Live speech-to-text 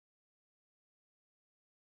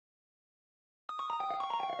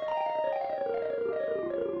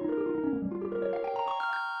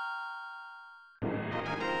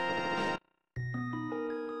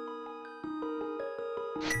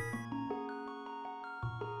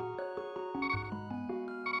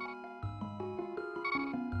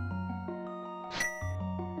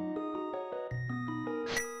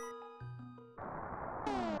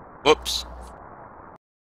Whoops.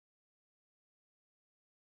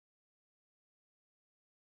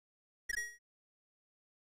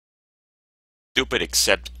 Stupid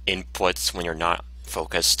accept inputs when you're not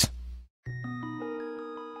focused.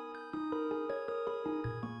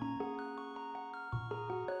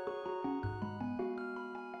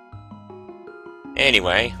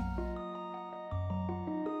 Anyway.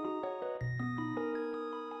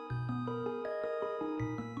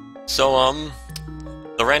 So,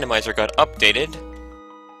 the randomizer got updated.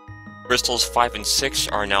 Crystals 5 and 6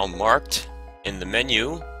 are now marked in the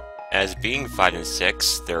menu as being 5 and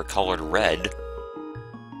 6. They're colored red.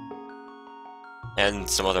 And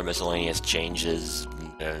some other miscellaneous changes.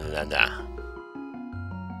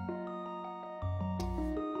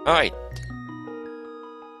 Alright.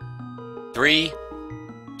 3,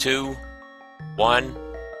 2, 1,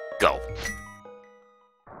 go.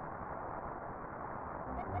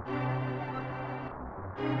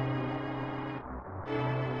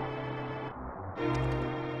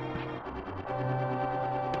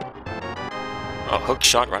 A hook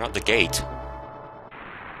shot right out the gate.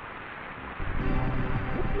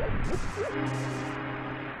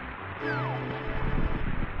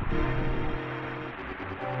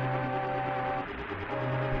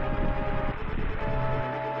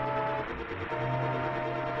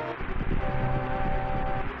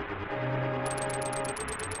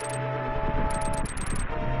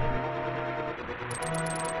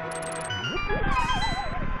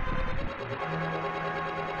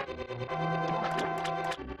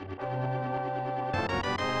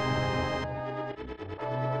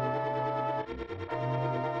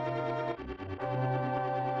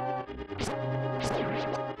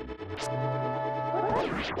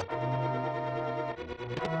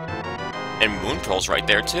 And Moon Pearl's right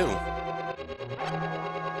there, too.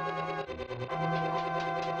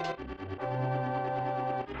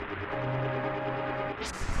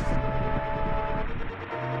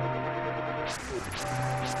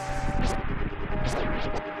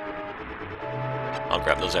 I'll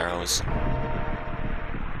grab those arrows.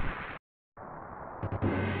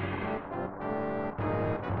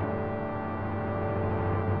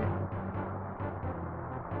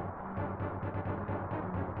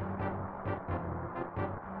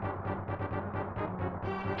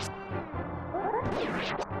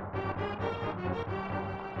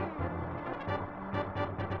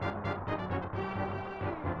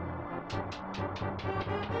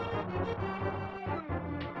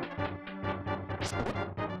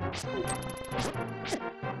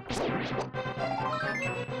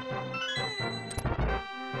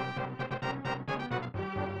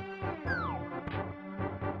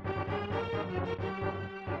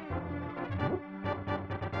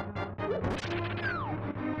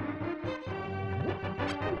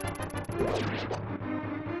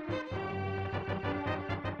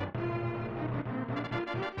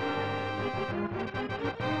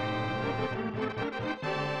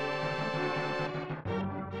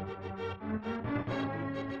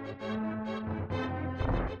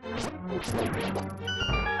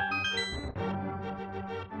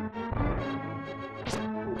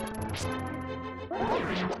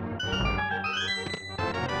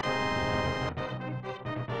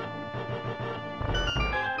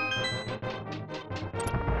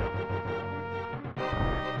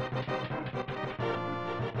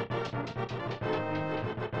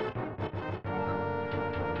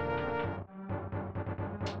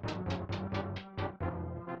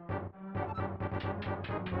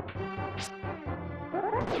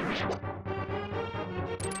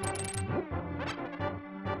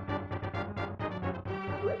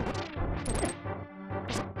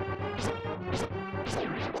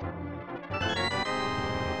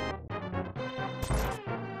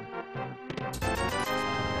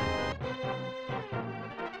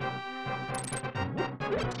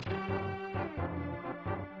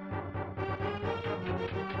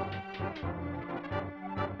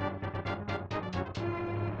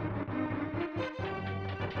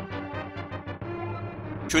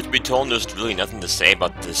 Truth be told, there's really nothing to say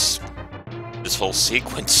about this whole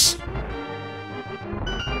sequence.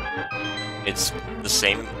 It's the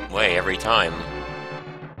same way every time.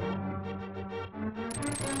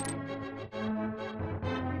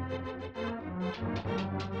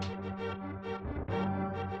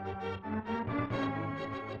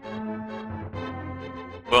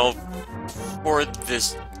 Well, for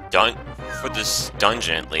this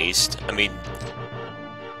dungeon at least, I mean,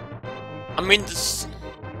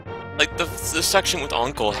 Like, the section with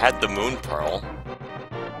Uncle had the moon pearl.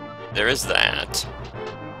 There is that.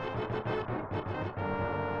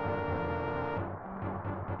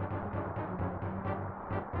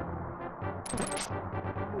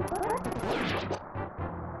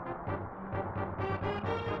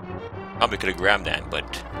 Probably could have grabbed that,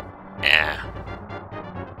 but... yeah.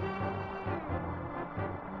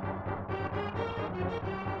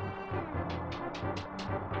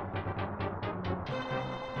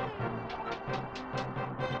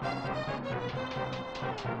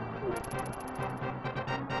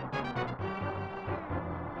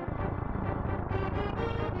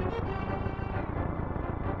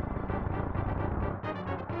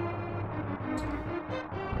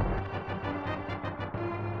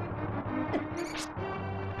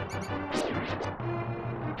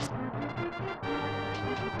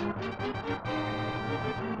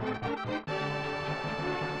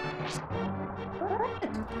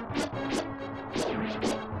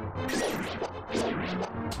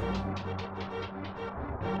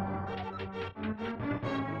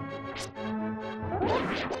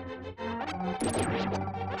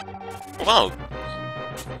 Wow!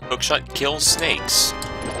 Hookshot kills snakes.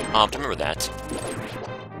 I'll have to remember that.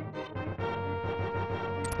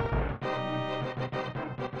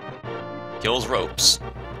 Kills ropes.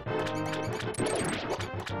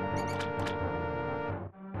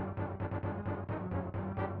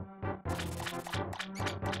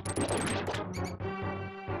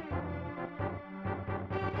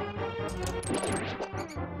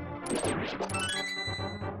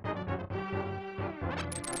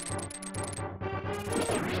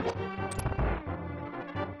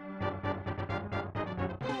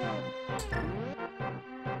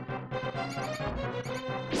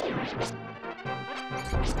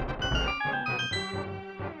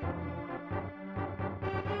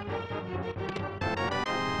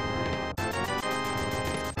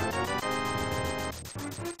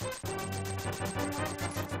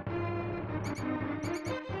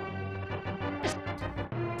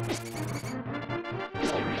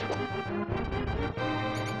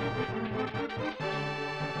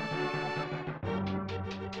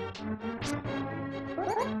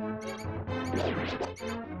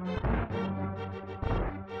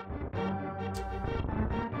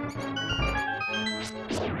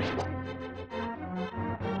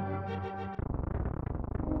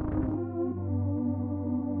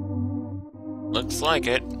 Looks like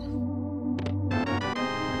it.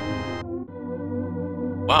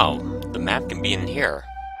 Wow, the map can be in here.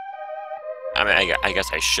 I mean, I guess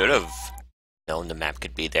I should have known the map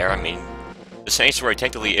could be there. I mean, the sanctuary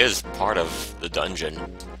technically is part of the dungeon.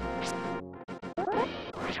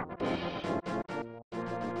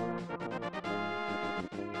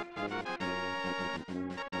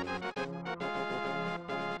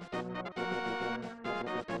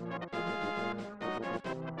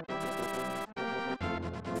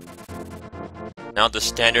 Now the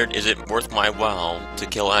standard, is it worth my while to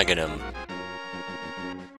kill Aghanim?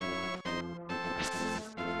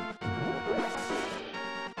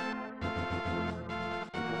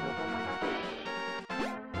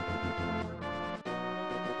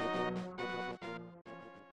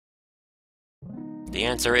 The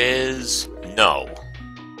answer is no.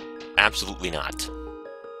 Absolutely not.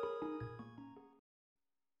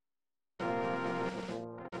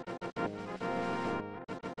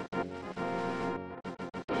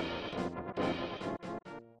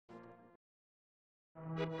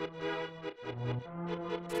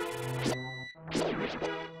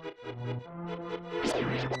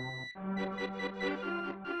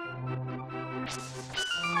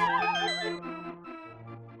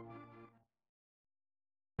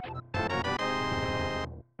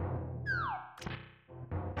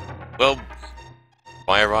 Well,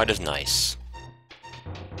 fire rod is nice.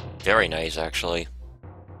 Very nice, actually.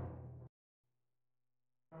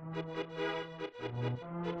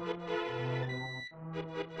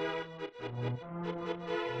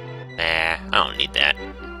 Nah, I don't need that.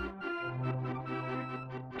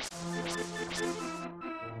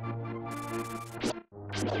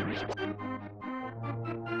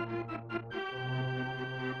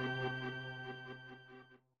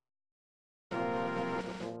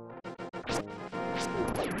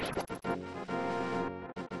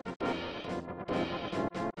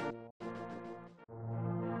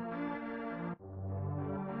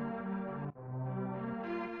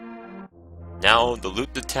 Now, the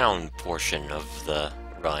loot the town portion of the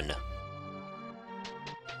run.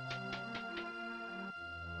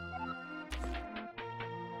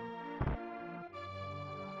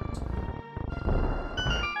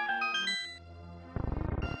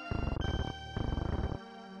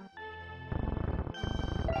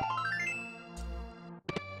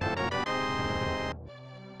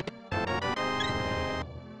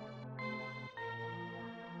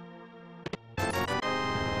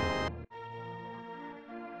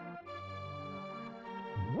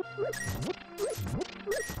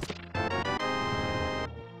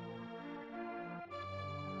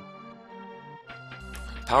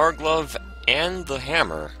 Power Glove and the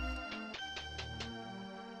hammer.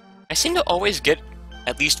 I seem to always get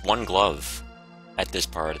at least one glove at this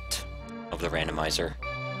part of the randomizer.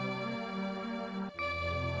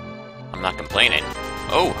 I'm not complaining.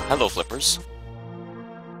 Oh, hello, Flippers.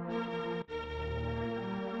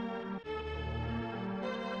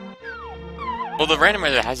 Well, the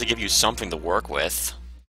randomizer has to give you something to work with.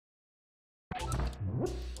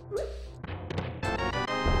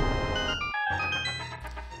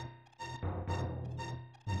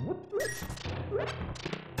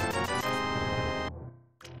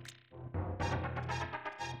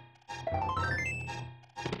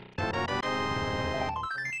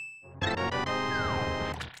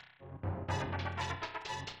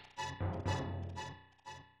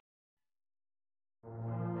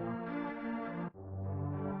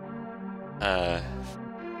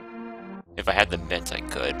 If I had the mitts, I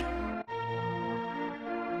could.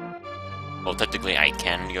 Well, technically I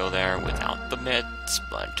can go there without the mitts,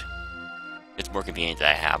 but it's more convenient that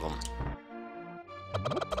I have them.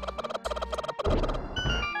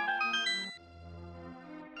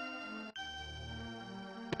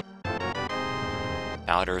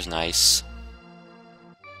 Powder's nice.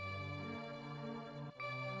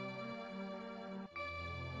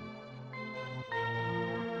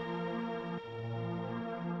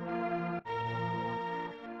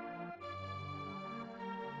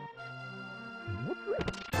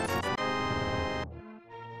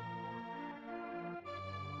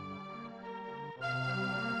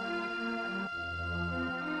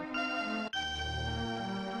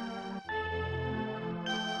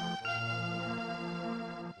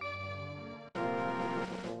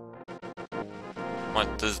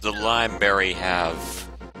 What does the library have?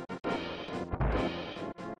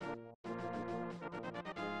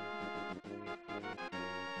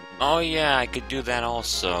 Oh yeah, I could do that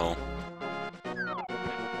also.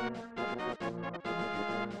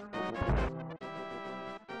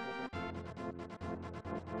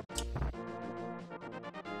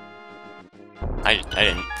 I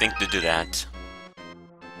didn't think to do that.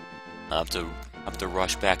 I'll have to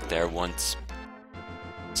rush back there once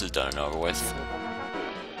this is done and over with.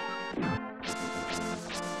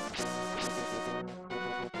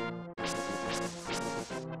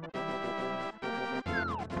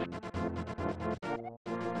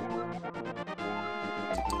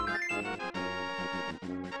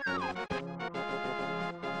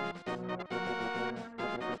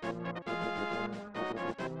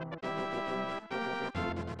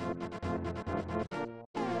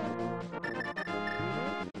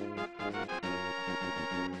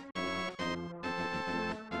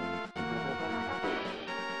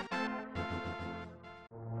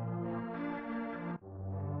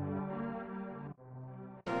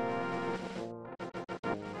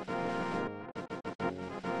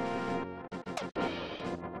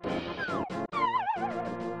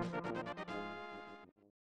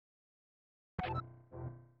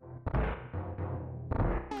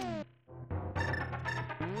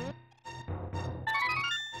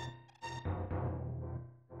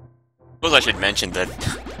 Suppose I should mention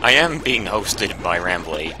that I am being hosted by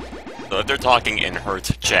Rambly, so if they're talking in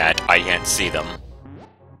Hurt chat, I can't see them.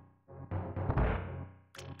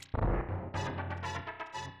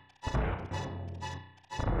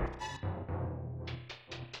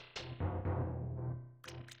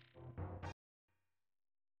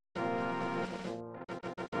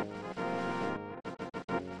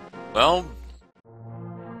 Well,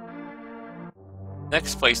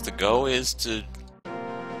 next place to go is to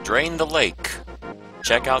drain the lake,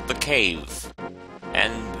 check out the cave,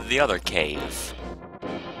 and the other cave.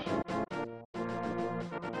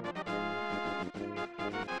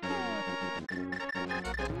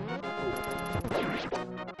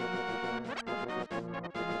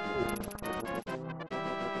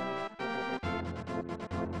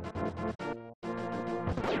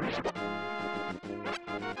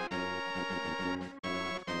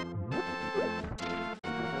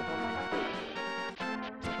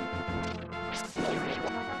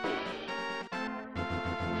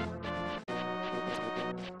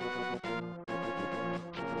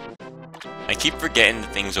 I keep forgetting the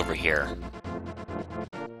things over here.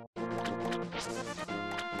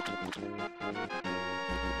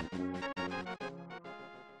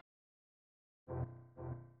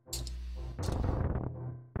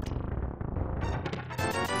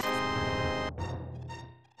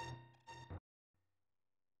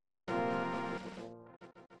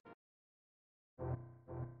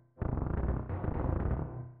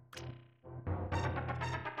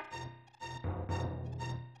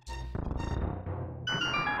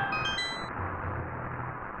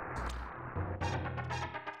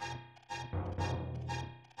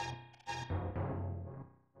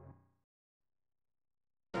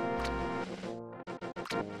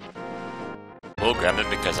 We'll grab it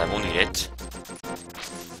because I will need it.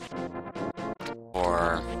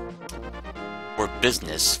 For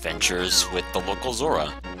business ventures with the local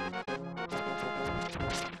Zora.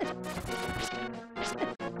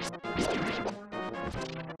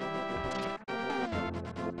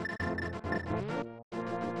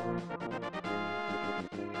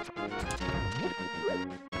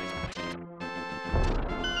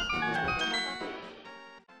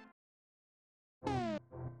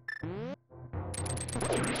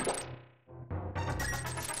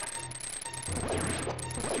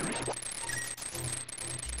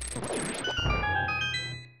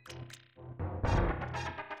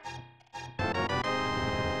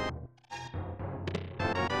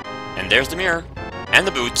 And there's the mirror, and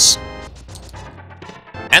the boots,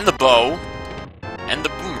 and the bow, and the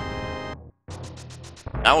boomer.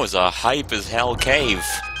 That was a hype as hell cave.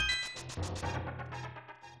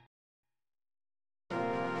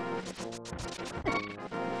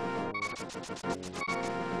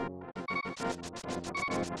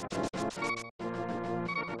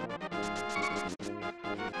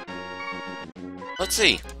 Let's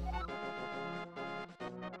see.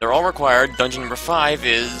 They're all required. Dungeon number 5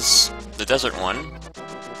 is the desert one.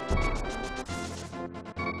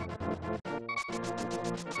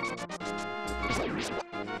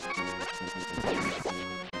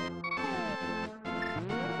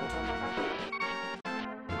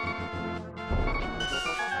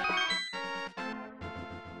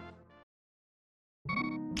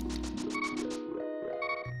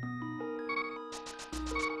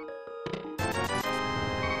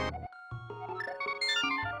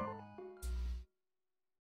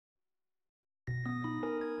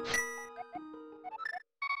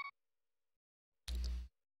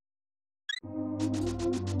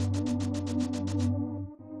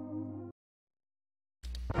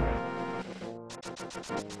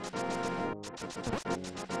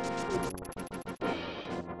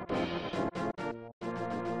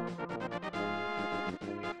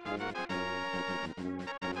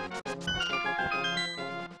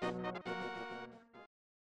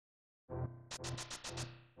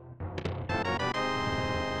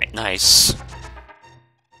 Nice.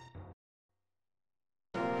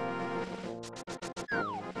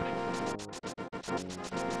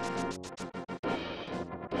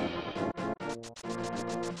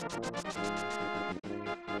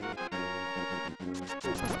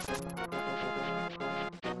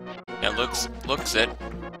 It looks it.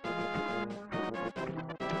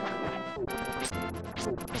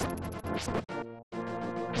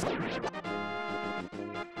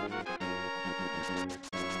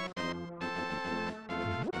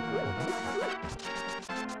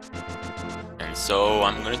 And so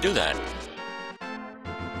I'm gonna do that.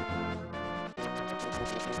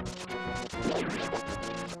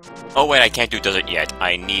 Oh wait, I can't do desert yet.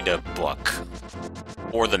 I need a book.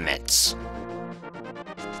 Or the meds.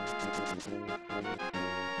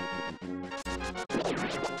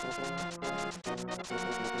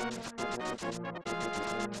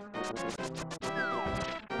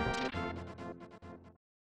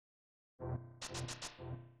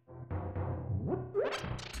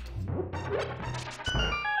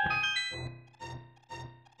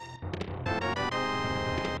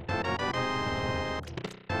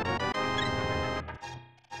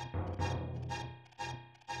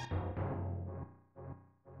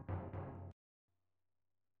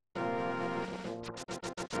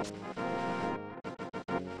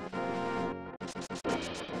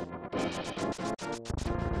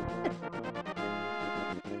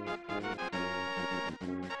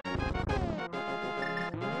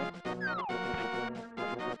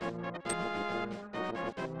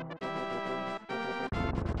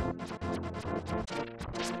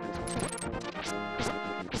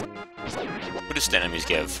 What does enemies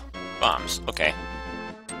give? Bombs. Okay.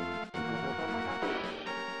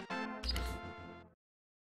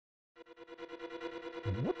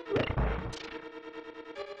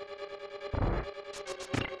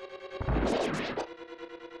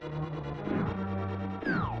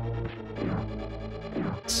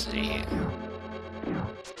 Let's see.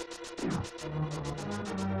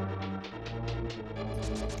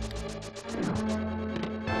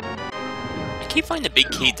 I keep finding the big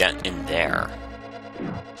key down in there.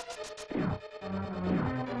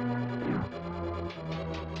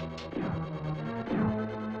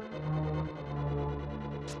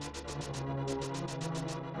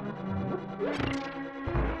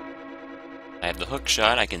 I have the hook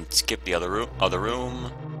shot. I can skip the other room. Well,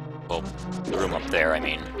 the room up there, I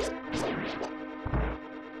mean.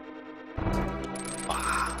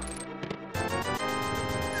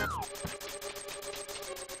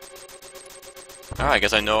 Alright, I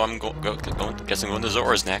guess I know guess I'm going to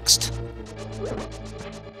Zora's next.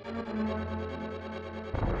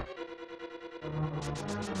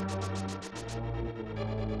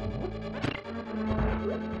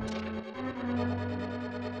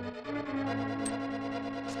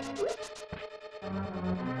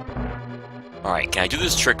 Alright, can I do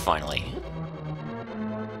this trick finally?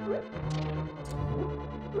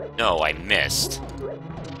 No, I missed.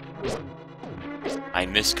 I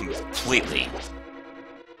missed completely.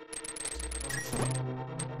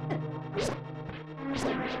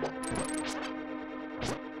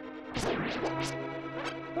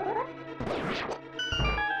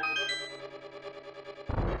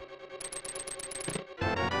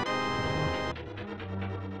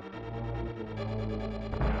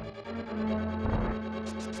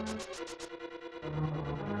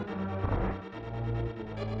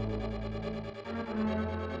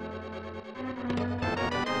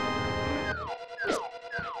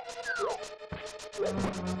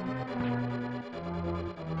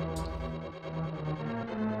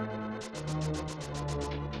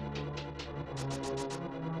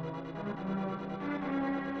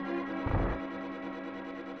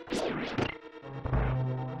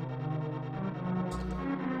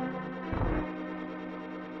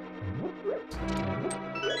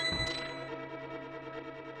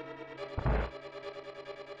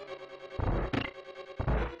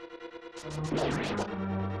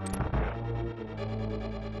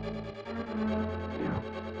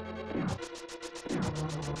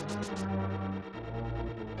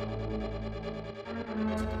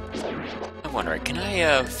 I'm wondering, can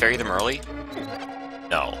I ferry them early?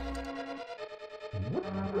 No.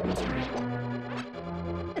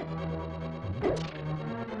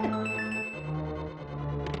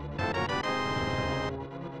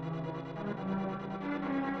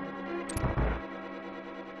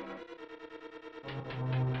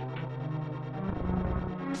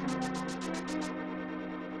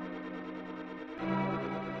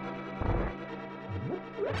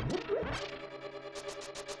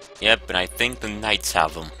 Yep, and I think the knights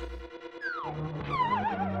have them.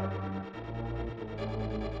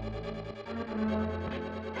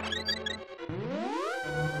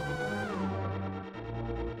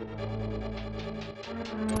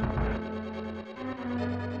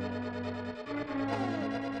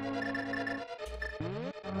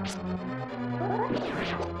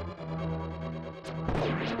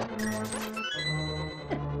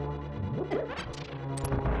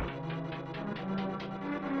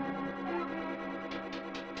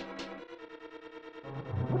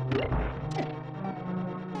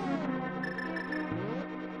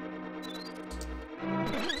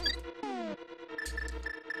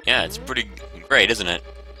 Yeah, it's pretty great, isn't it?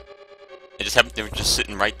 They were just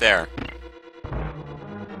sitting right there.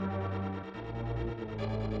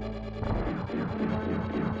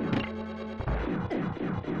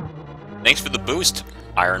 Thanks for the boost,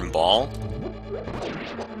 Iron Ball.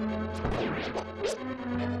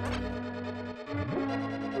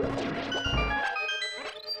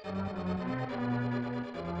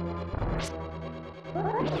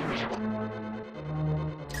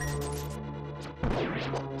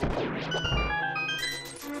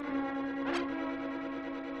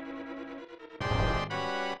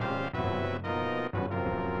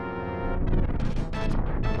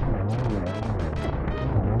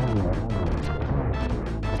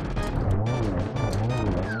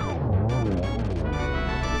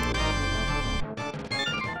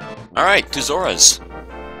 Alright, to Zora's.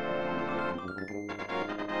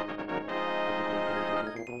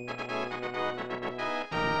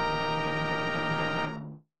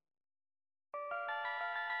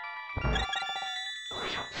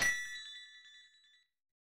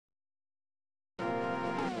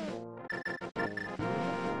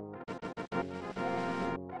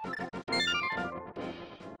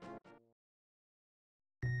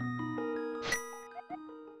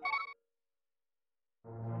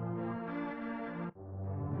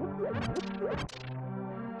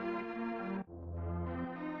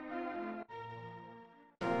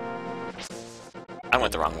 I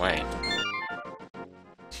went the wrong way.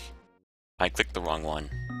 I clicked the wrong one.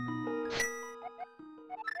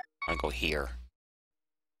 I'll go here.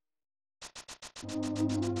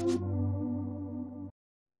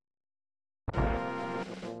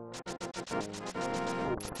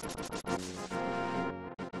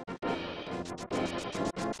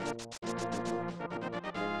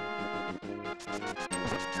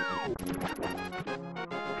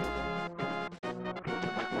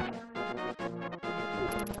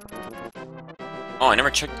 Oh, I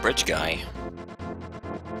never checked Bridge Guy.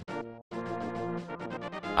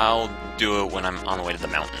 I'll do it when I'm on the way to the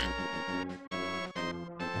mountain.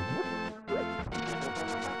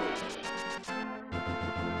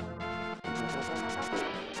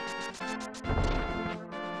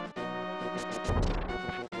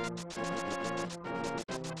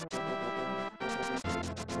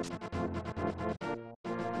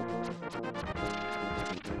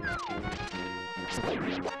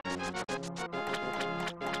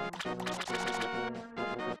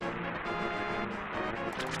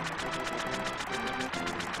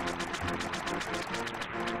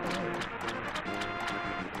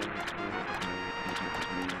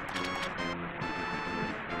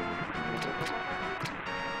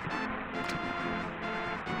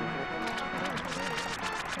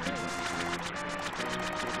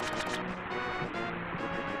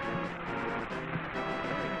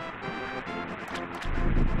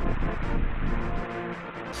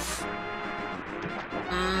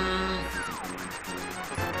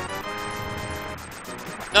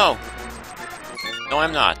 No! No,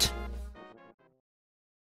 I'm not.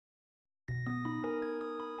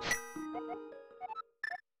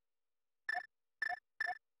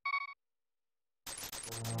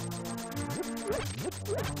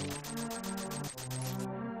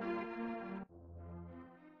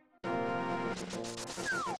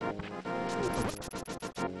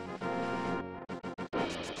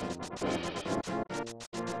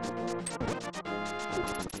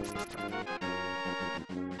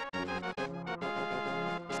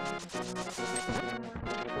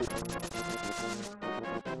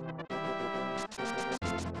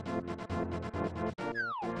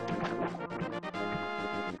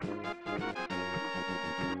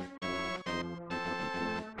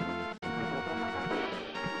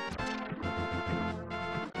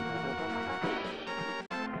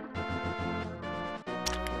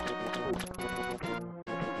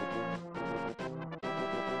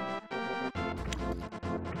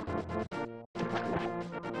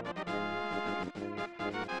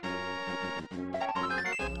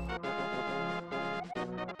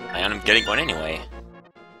 And I'm getting one anyway.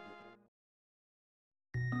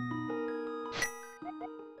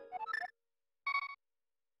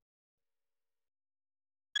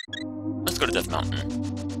 Let's go to Death Mountain.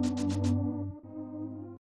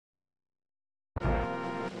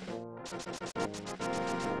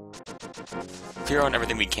 Clear on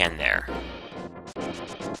everything we can there.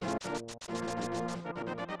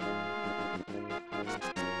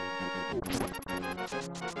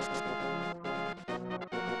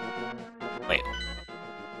 Wait.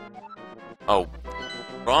 Oh.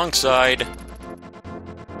 Wrong side.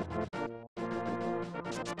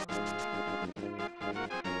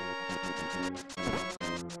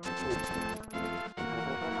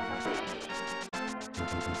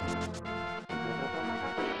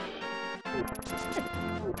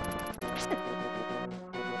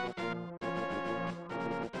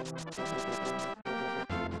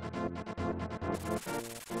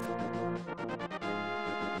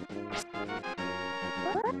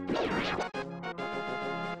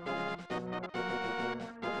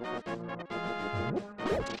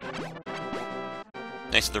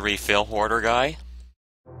 Nice to the refill hoarder guy.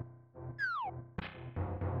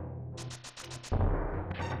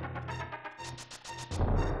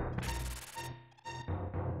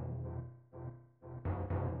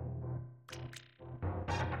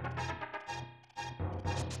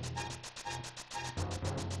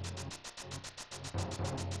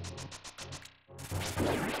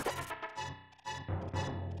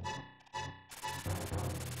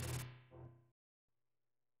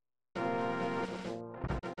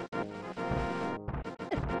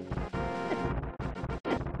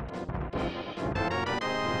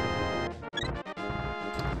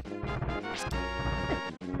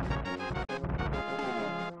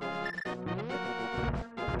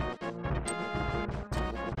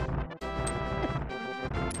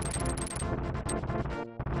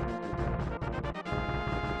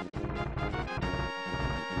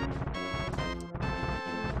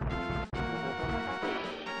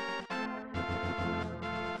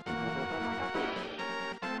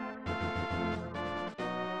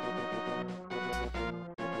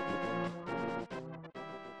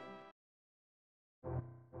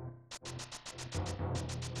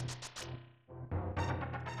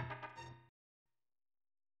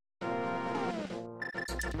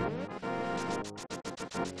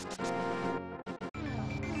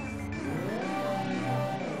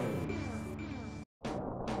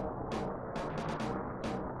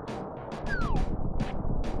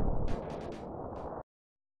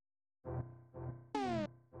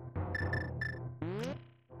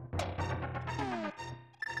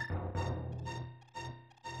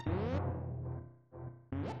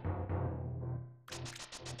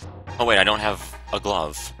 Oh wait, I don't have a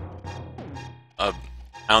glove. I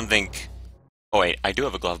don't think... Oh wait, I do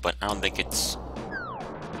have a glove, but I don't think it's...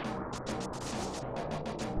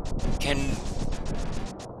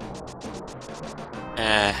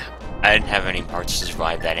 I didn't have any parts to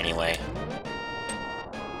survive that anyway.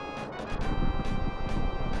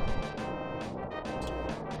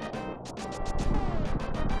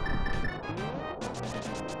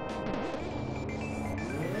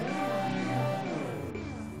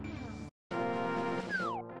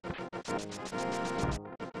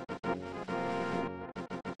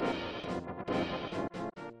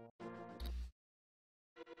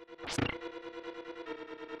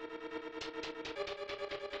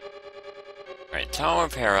 Alright, Tower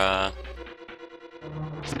of Hera.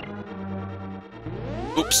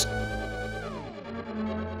 Oops.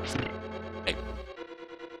 Hey.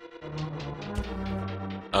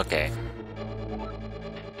 Okay.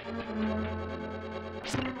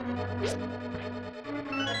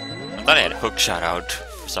 I thought I had a hook shot out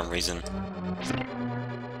for some reason.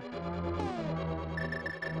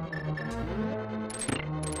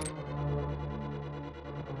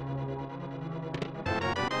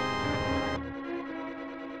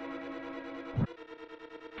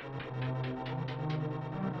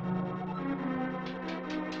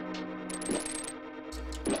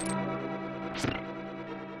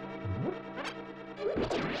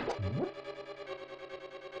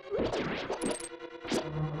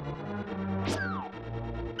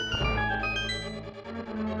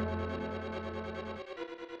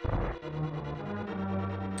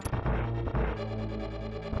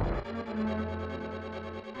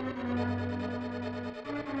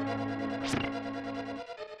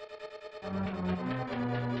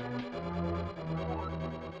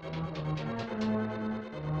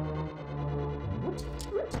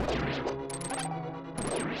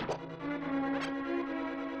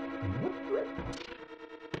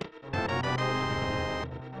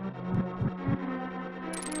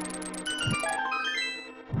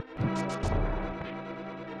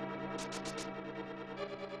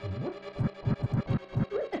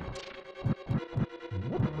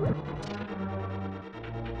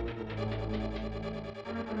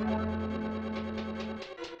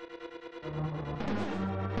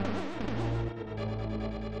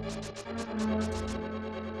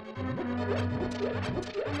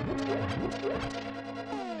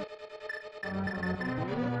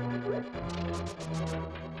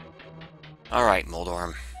 Alright,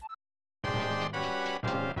 Moldorm.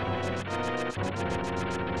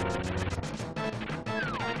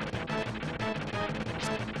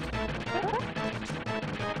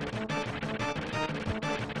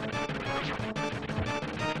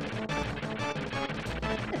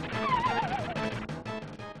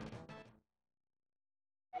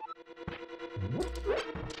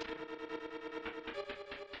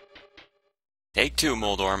 Take two,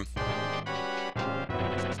 Moldorm.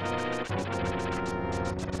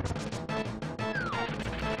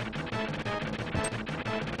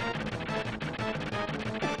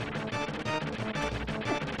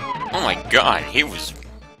 Oh my god, he was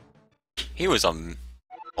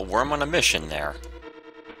a worm on a mission there.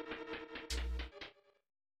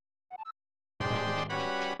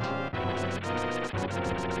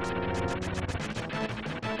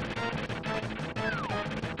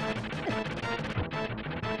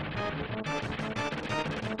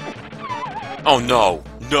 Oh no!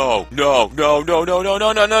 No! No! No! No! No! No!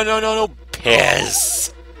 No! No! No! No! No!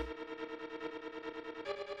 Piss!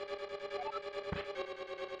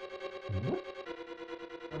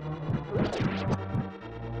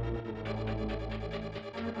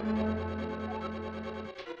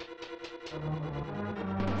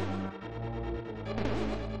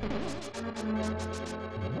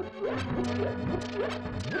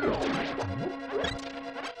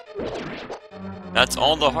 That's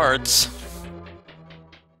all the hearts.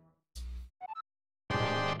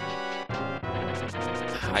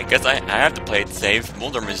 I guess I have to play it safe.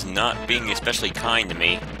 Moldorm is not being especially kind to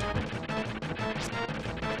me.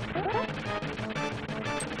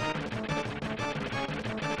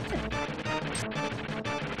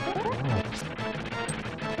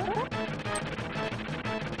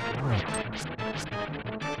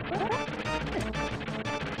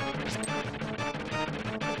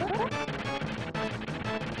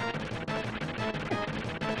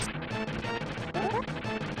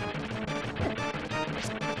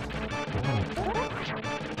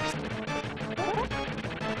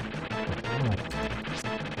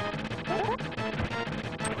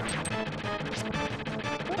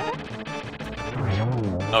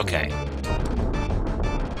 Okay.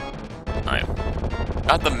 Alright.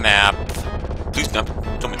 Got the map. Please don't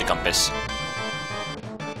me the compass.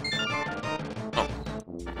 Oh.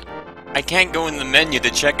 I can't go in the menu to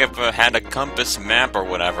check if I had a compass map or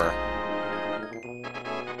whatever.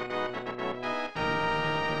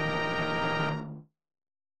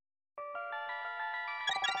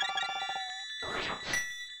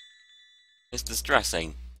 It's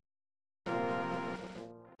distressing.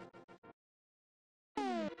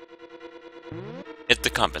 It's the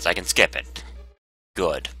compass, I can skip it.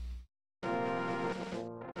 Good.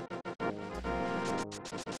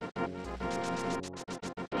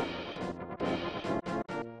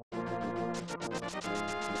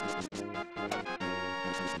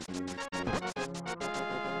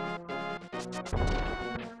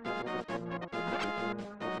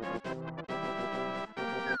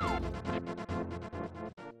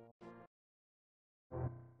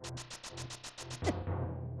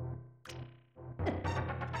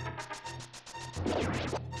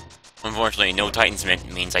 Unfortunately, no Titans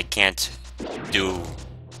means I can't do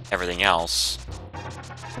everything else.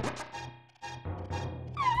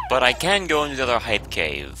 But I can go into the other hype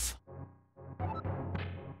cave.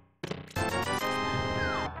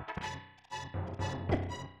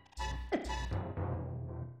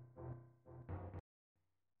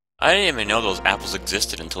 I didn't even know those apples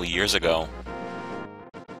existed until years ago.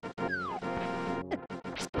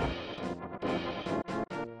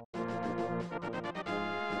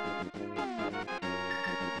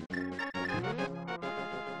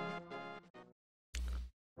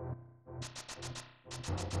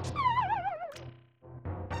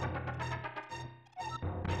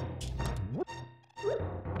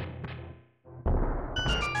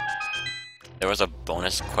 There was a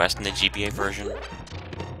bonus quest in the GBA version.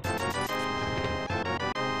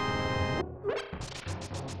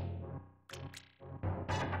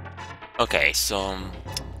 Okay, so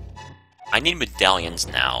I need medallions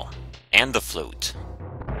now, and the flute.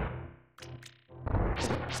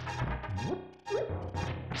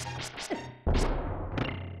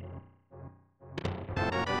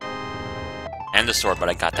 And the sword, but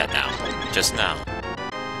I got that now, just now.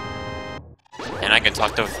 And I can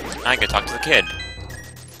talk to the kid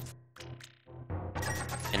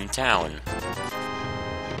in town.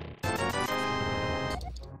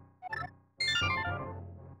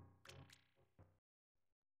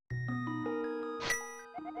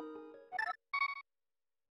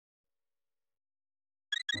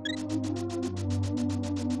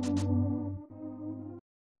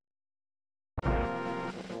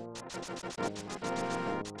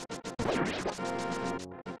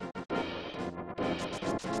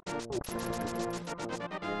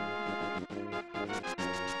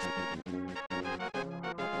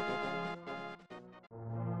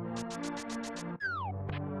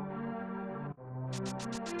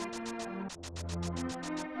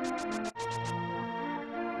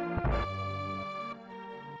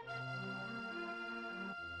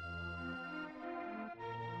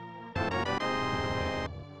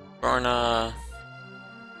 Burna.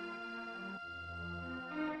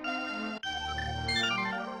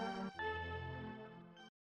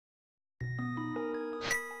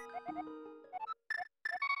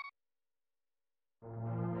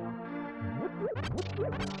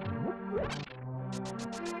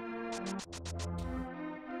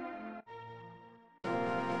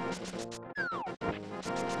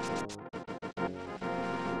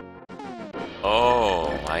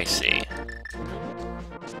 Oh, I see.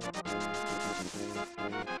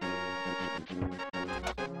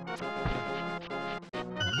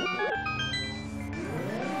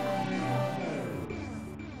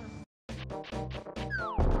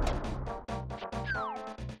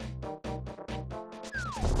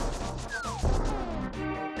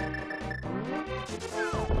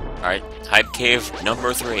 Alright, Hype Cave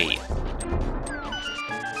number 3.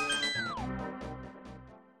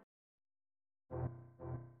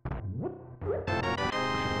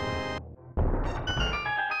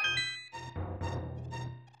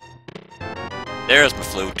 There's my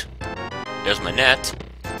flute. There's my net.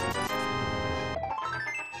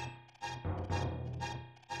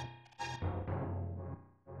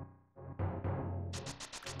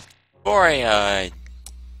 Before I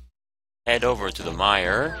head over to the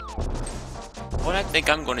mire, what I think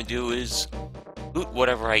I'm going to do is loot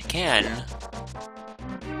whatever I can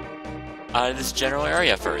out of this general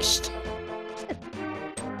area first.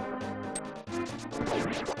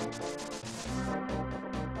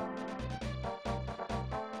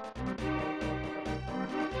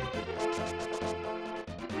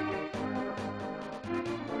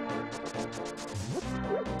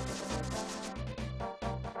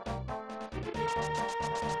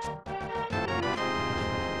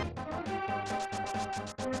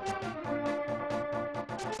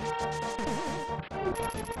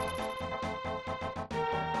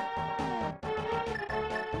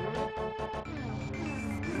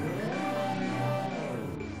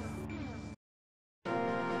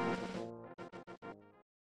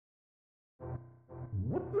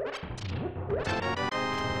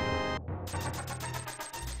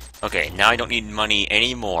 Okay, now I don't need money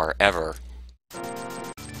anymore, ever.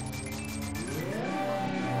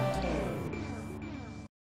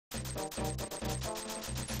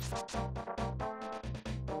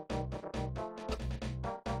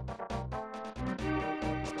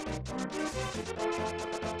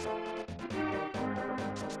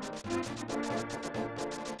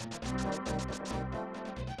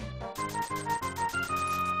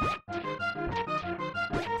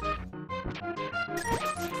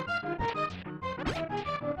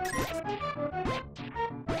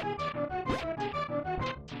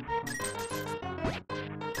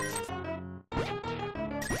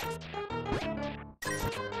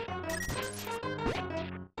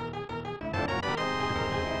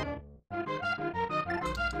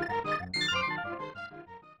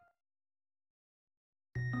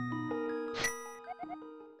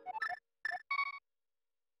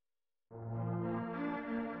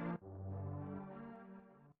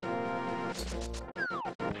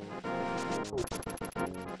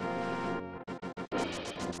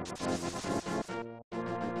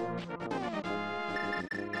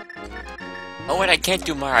 Oh wait, I can't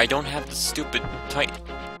do Mire, I don't have the stupid Titan.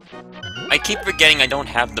 I keep forgetting I don't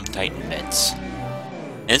have the Titan bits.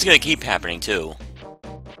 And it's gonna keep happening too.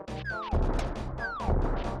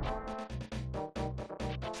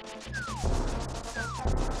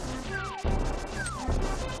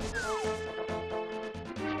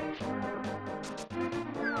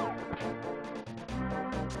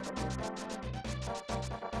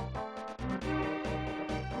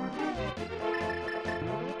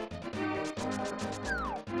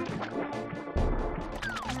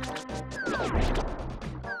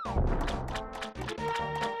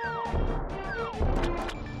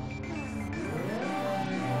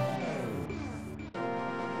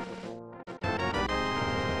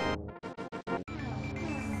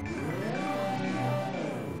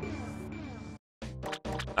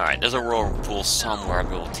 Alright, there's a whirlpool somewhere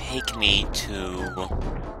that will take me to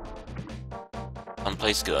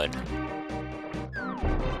someplace good.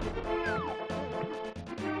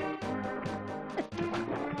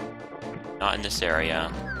 Not in this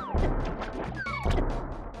area.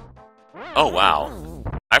 Oh wow.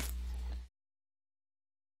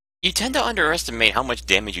 You tend to underestimate how much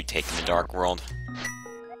damage you take in the Dark World.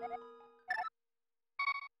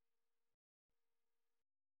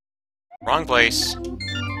 Wrong place.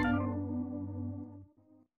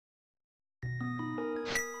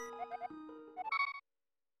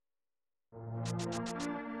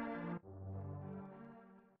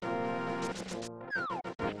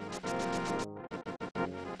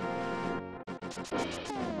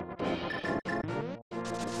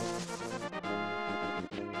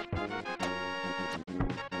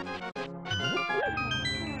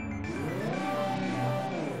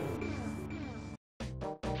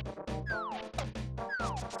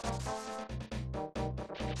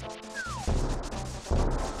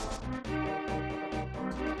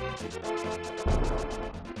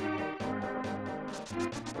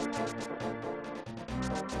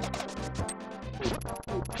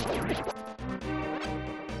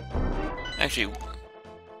 Actually...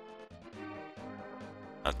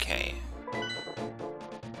 Okay.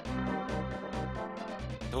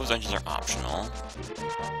 Those dungeons are optional.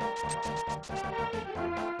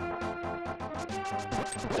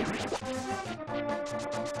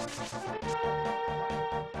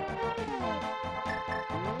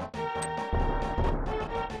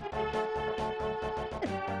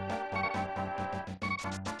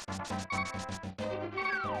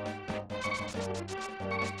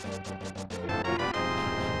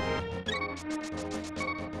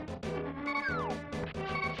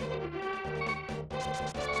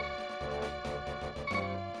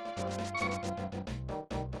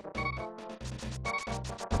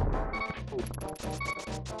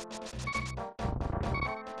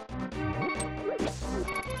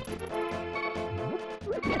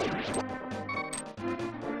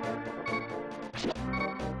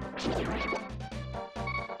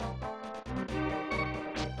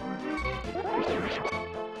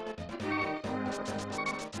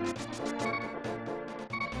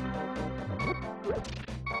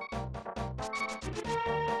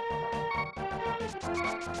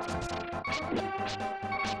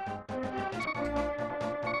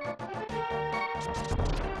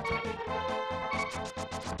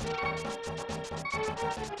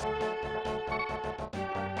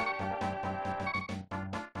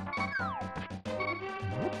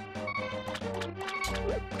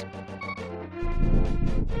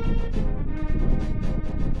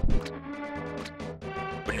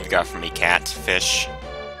 got for me, cat? Fish?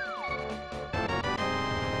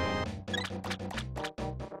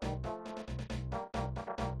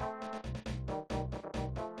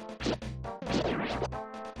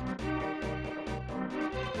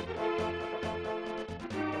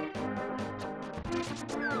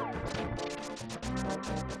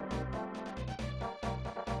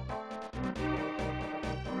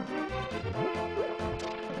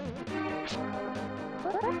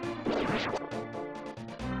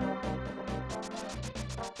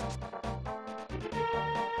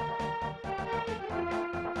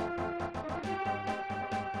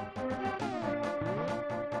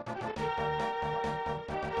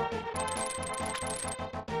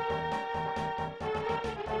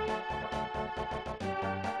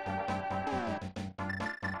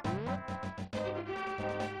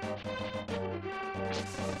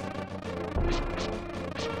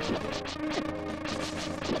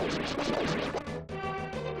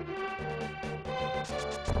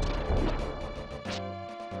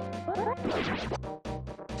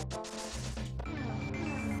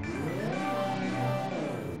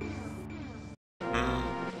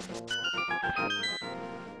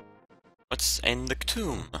 What's in the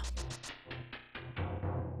tomb?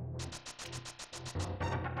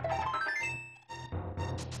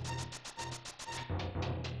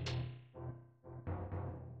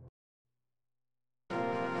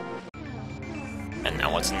 And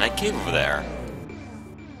now what's in that cave over there?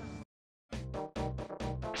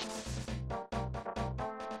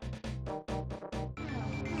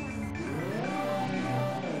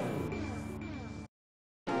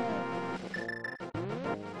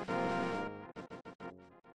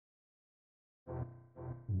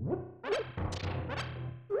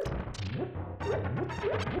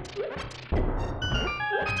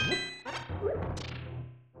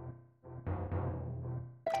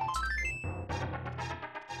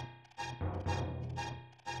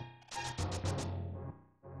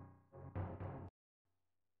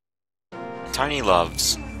 Tiny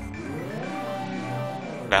loves.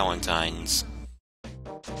 Valentines.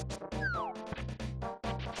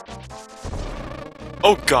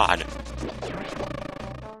 Oh God!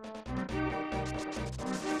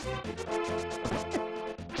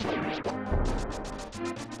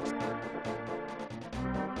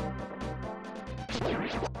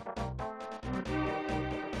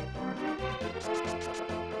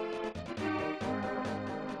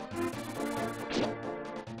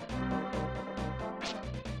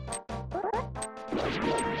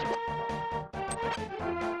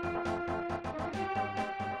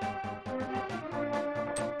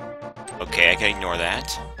 Okay, I can ignore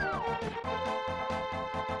that.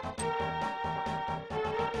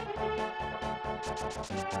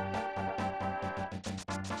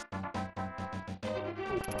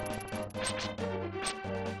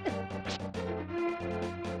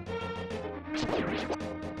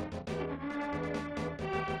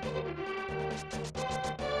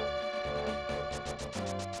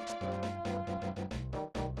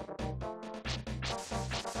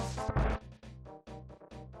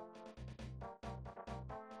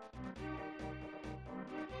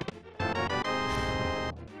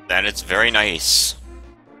 That is very nice.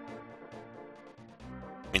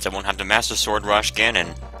 Means I won't have to Master Sword Rush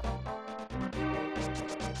Ganon.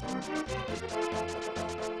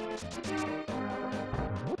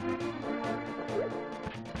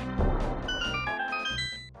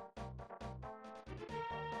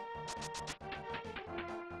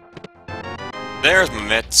 There's my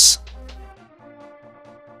mitts.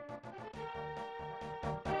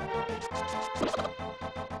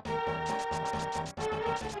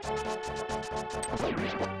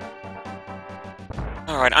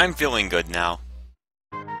 Alright, I'm feeling good now.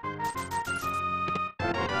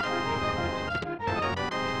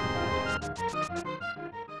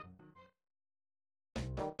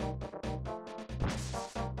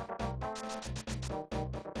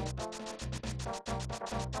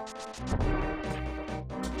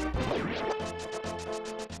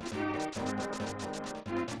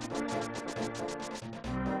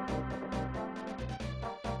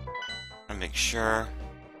 I'll make sure.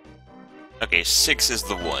 Okay, 6 is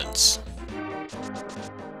the woods.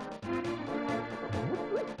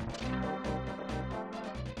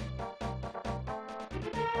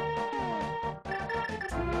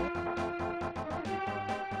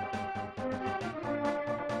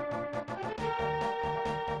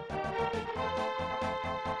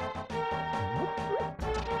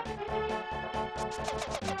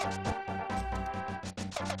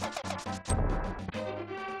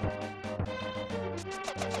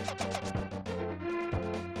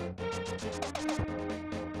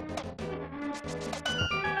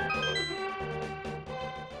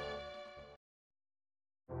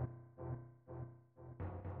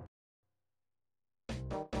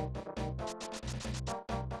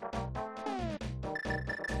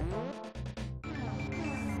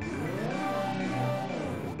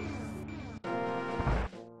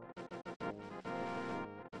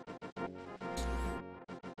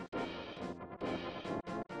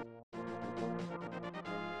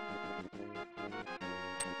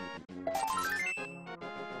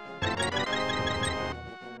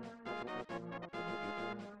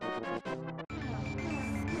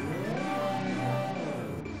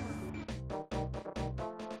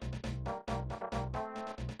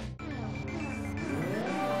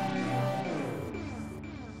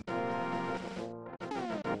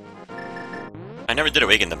 I never did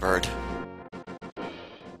awaken the bird.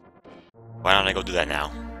 Why don't I go do that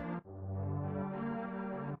now?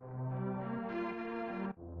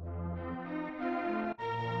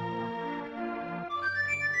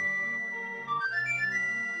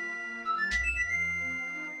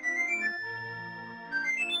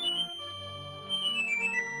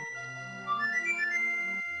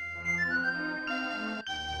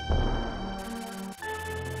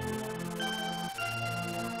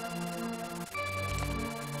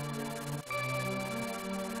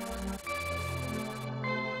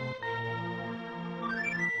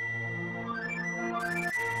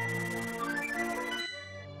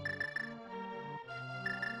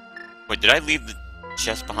 Wait, did I leave the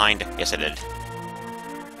chest behind? Yes, I did.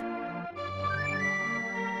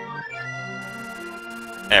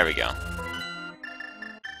 There we go.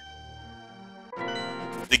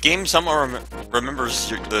 The game somehow remembers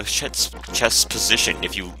the chest's position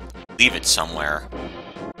if you leave it somewhere.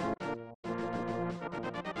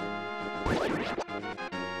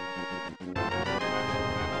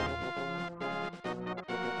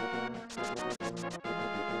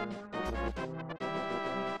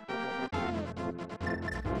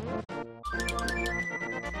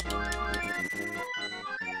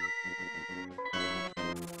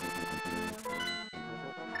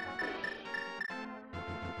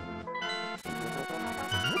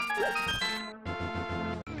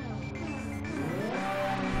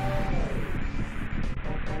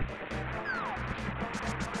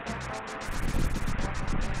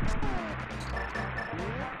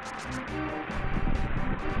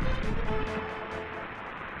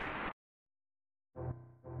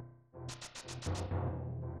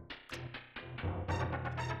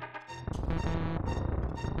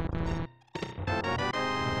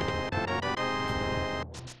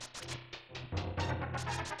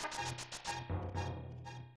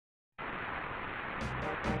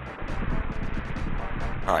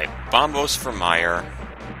 Alright, bombos for Meyer.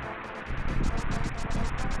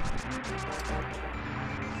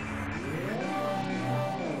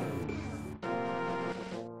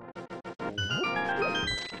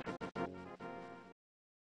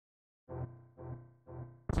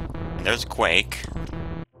 And there's Quake.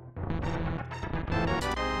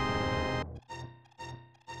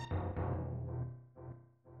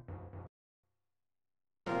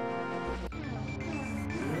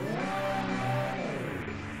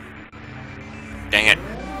 Dang it.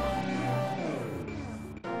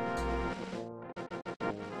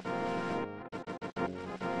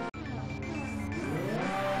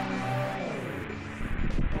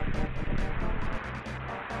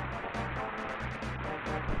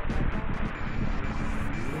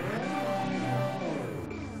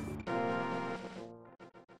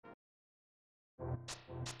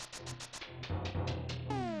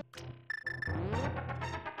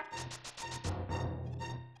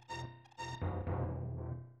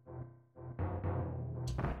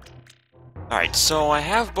 Alright, so I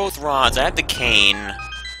have both rods. I have the cane.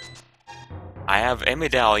 I have a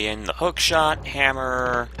medallion, the hookshot,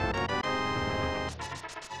 hammer,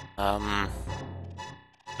 the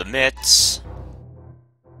mitts,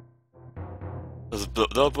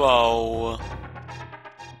 the bow,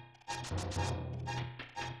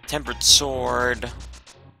 tempered sword.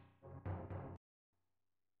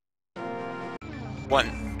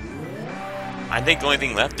 I think the only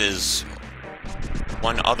thing left is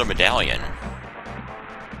one other medallion.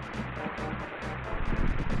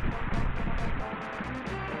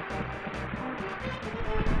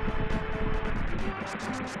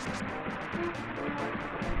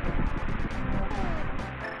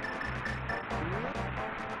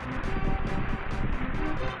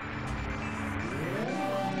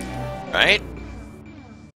 Right?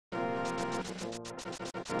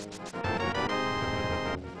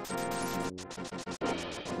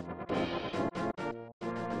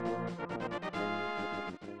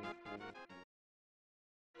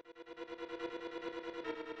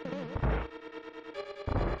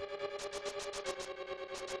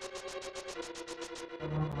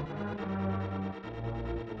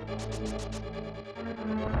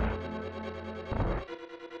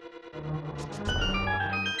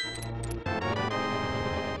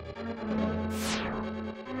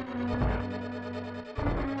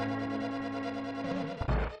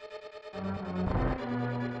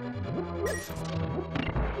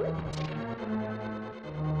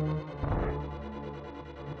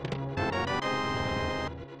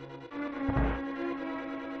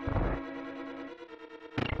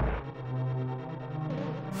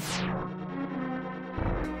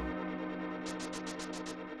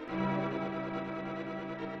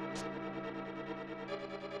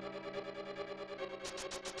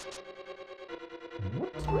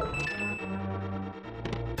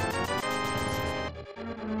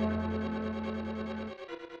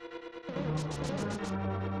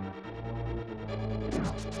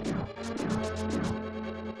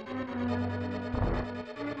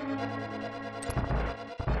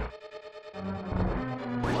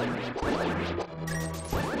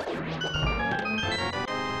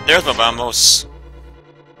 There's my vamos.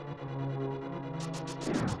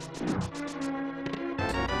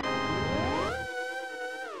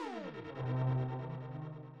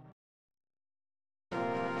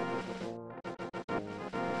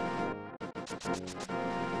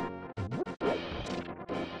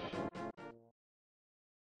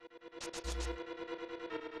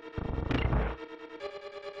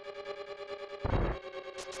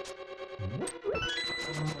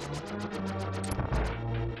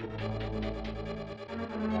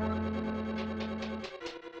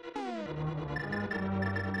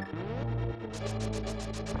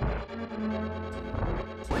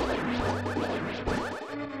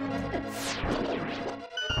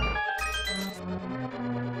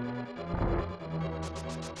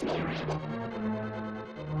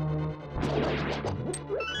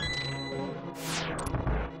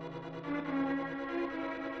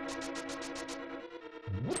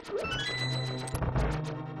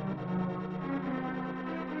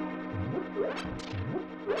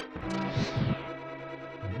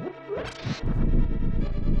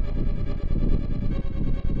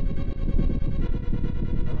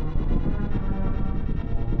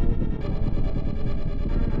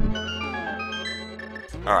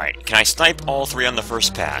 Alright, can I snipe all three on the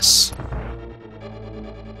first pass?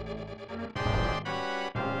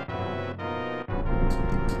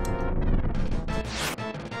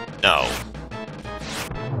 No.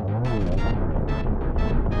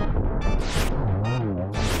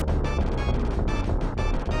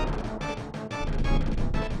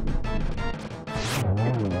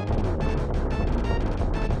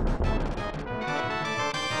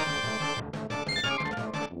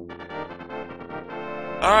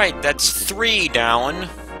 Alright, that's 3 down.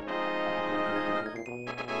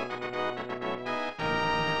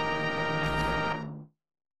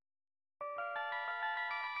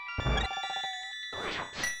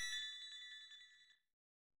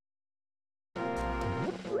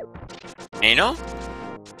 And you know,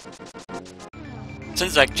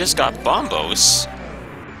 since I just got bombos,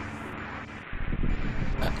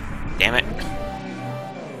 damn it.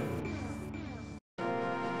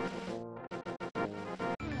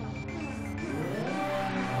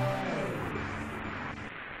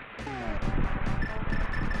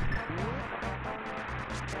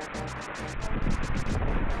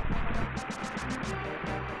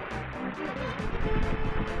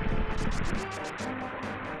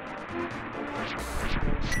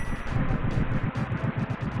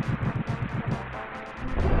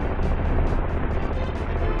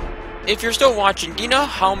 If you're still watching, do you know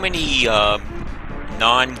how many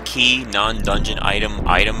non-key, non-dungeon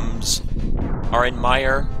items are in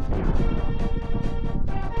Mire?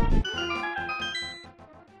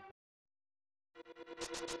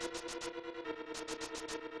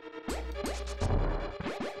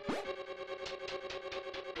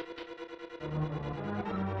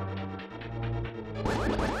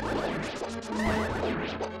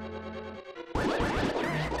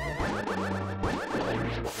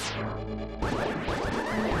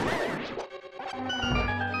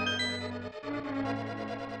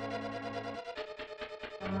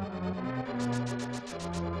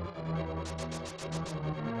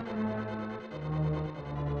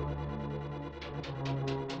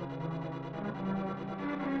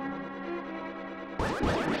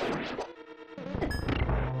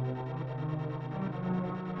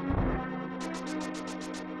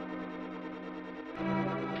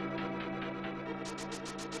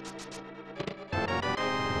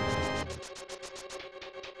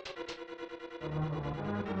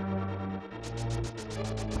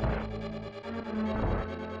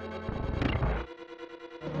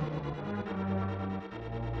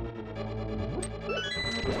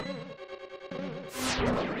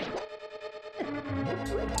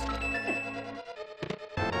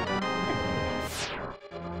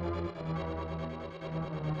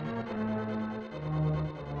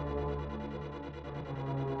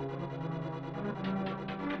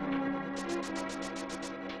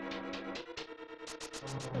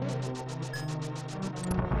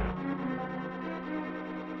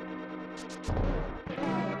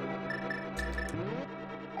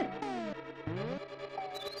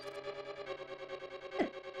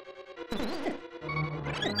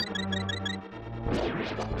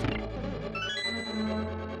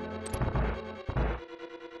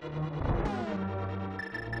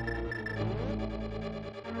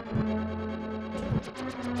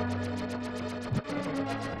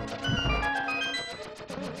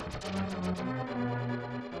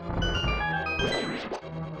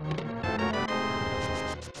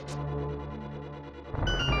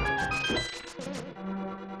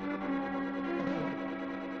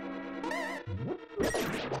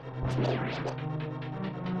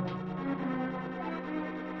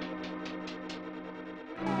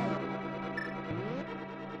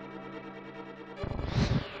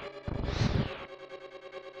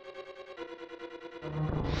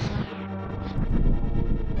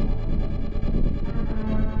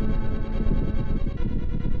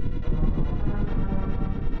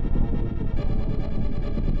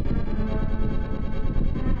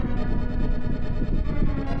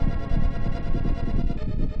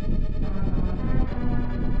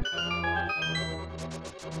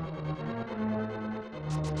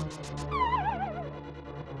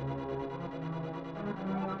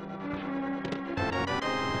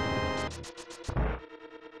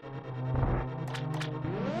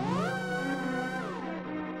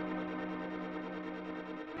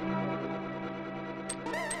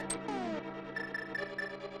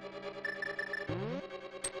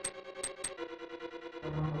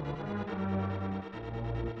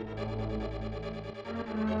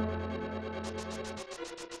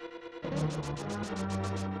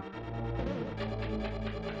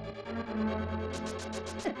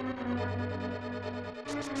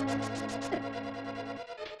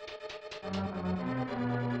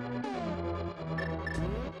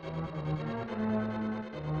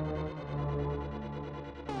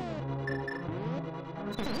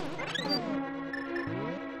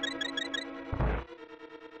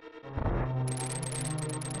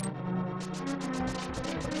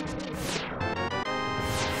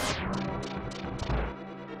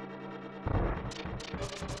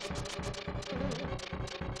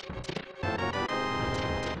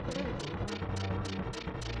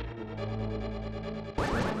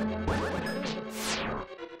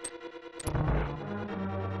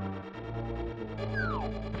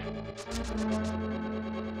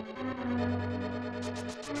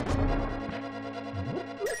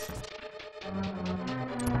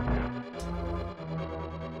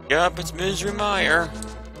 Yup, it's Misery Meyer.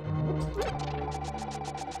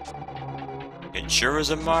 It sure is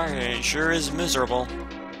a mire, and it sure is miserable.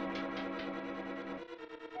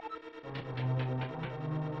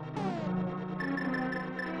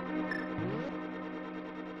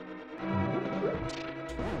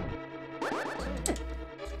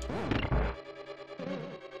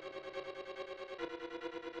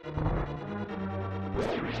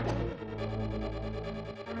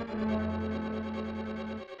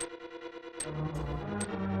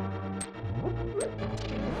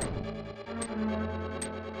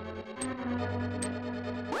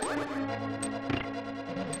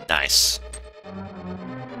 Nice.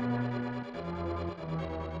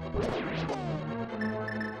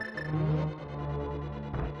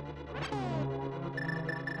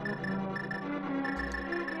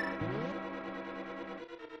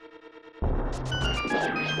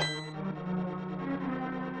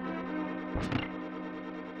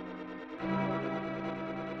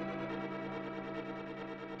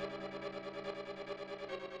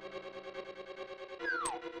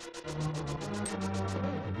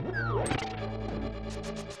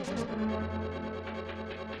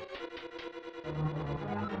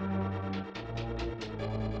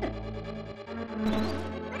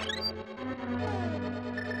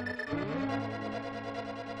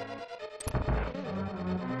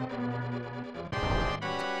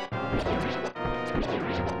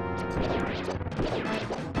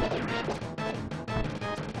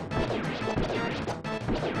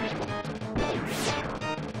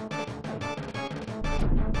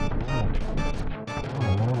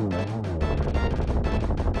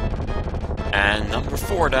 And number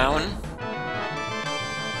 4 down.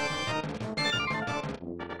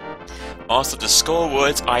 Also the Skull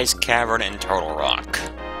Woods, Ice Cavern, and Turtle Rock.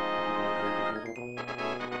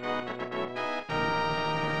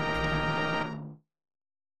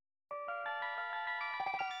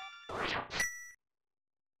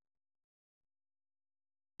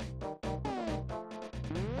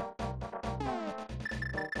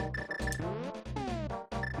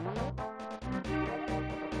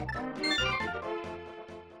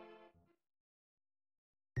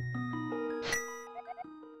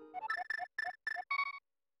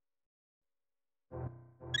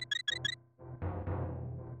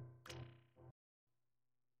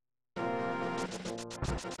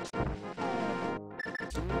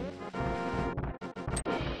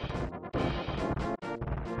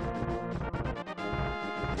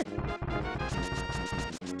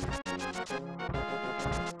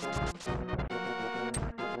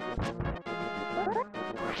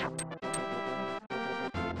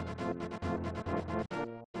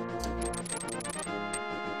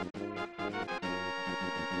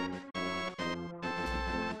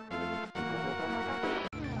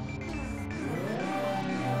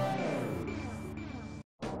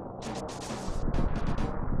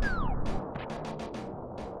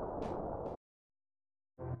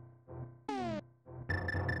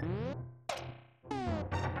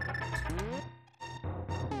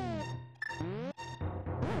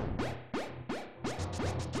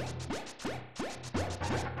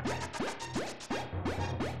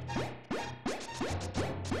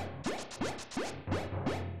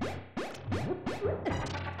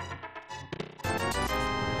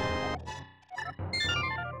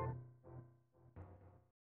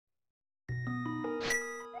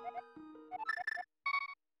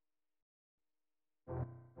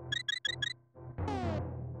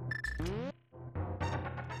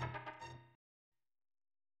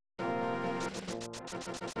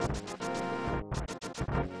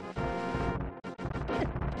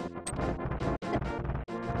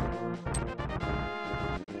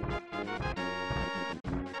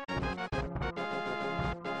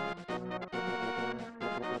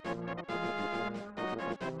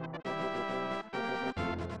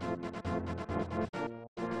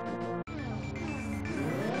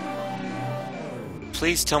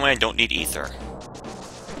 Please tell me I don't need ether.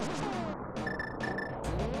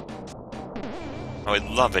 I would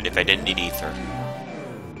love it if I didn't need ether.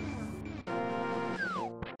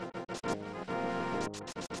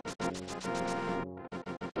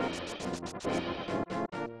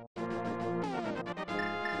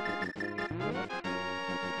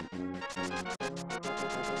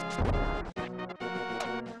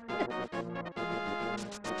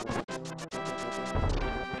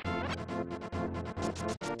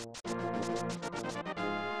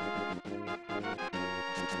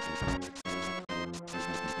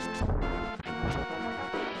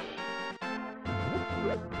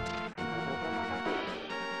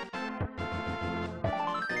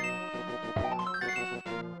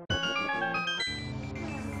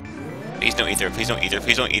 Please don't ether, please don't ether,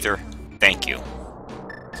 please don't ether. Thank you.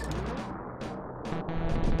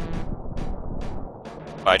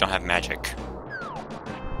 But I don't have magic.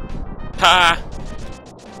 Ha!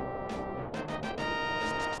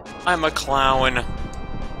 I'm a clown.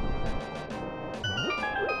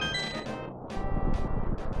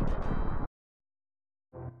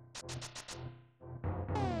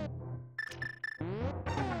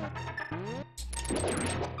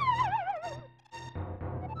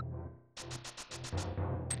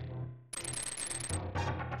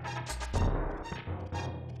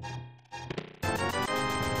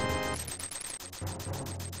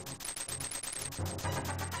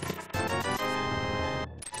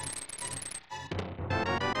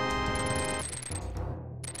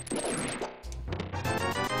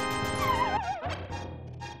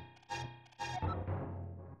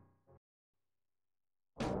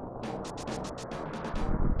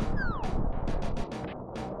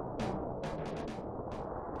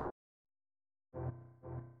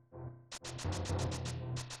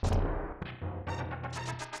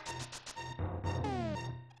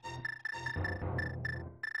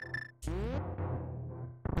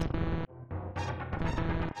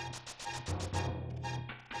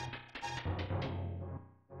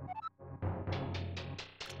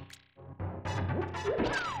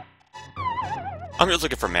 I'm just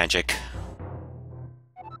looking for magic.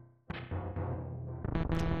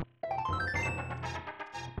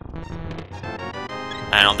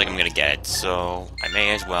 I don't think I'm gonna get it, so I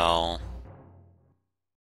may as well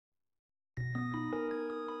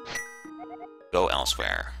go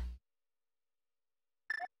elsewhere.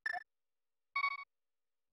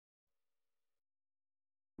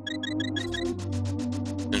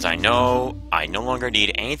 Since I know I no longer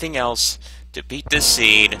need anything else to beat this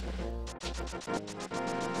seed,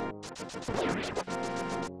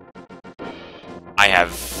 I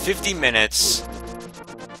have 50 minutes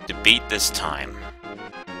to beat this time.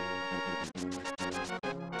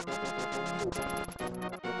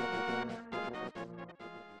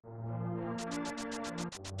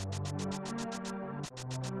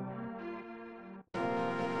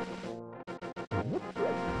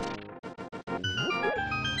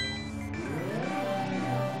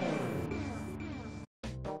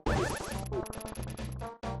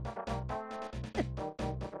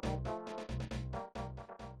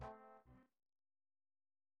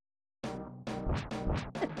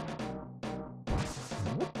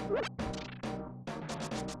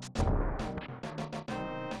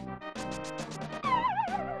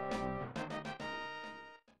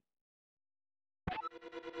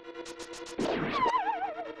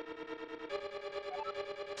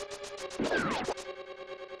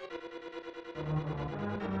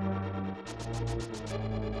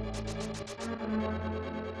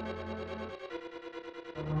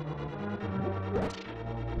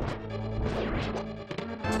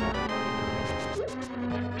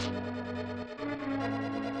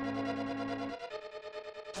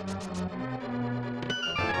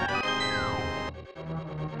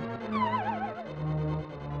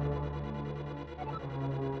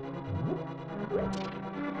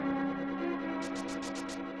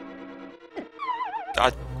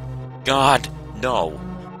 God, no.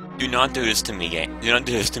 Do not do this to me, game. Do not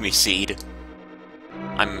do this to me, Seed.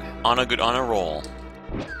 I'm on a roll.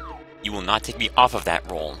 You will not take me off of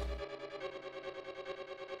that roll.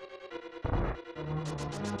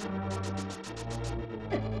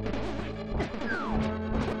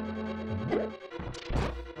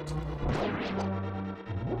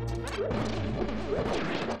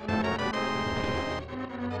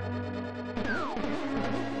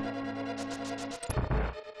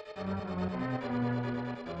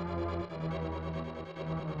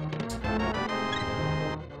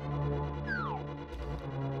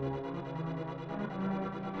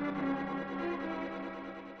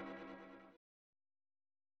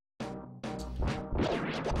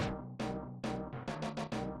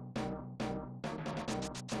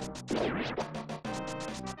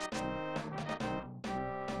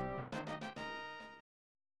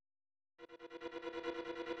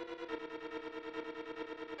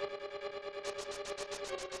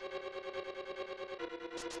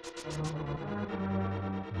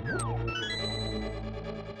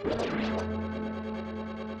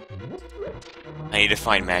 I need to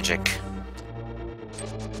find magic.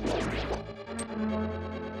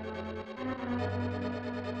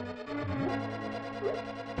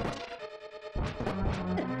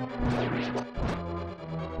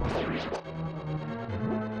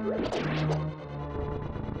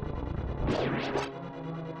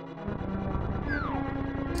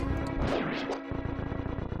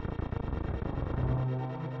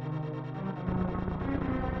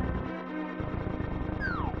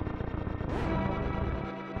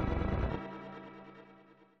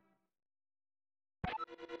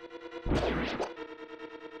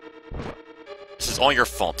 This is all your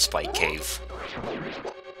fault, Spike Cave.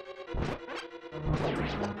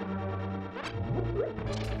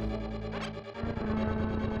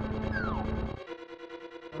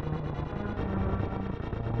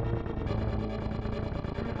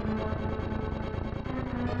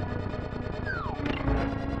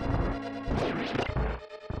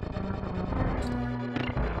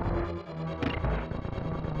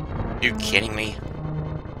 You kidding me?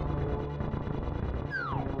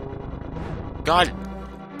 God,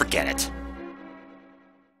 forget it.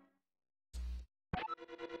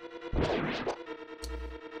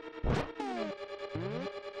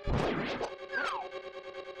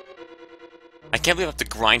 I can't believe I have to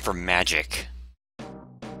grind for magic.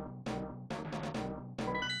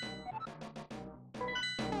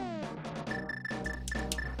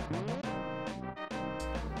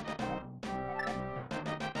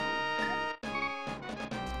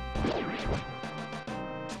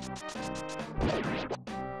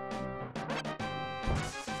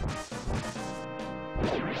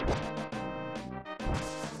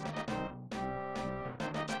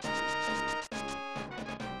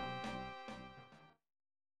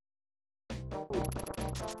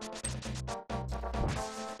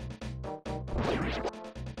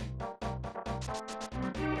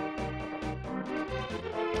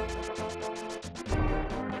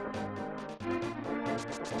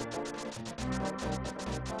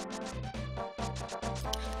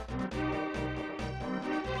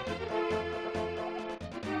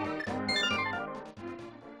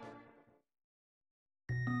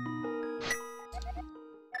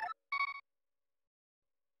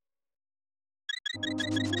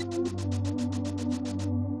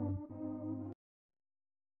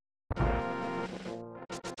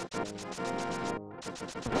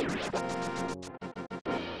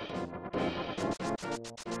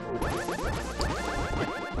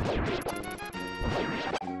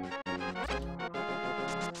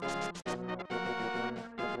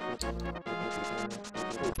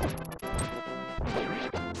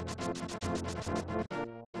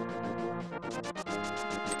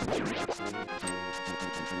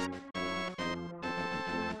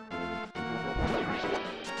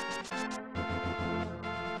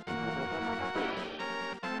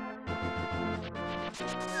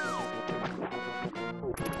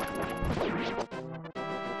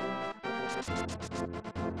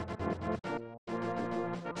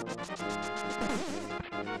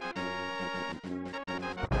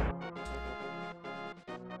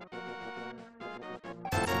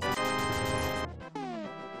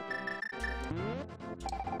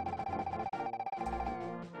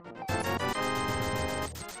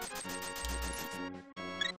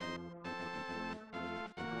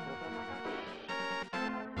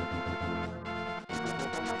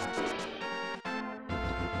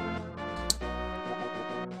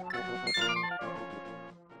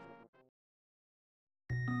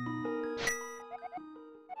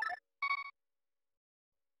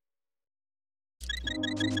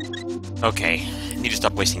 Okay, need to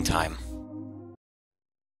stop wasting time.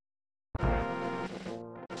 I'm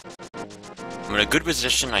in a good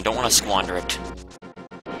position, I don't want to squander it.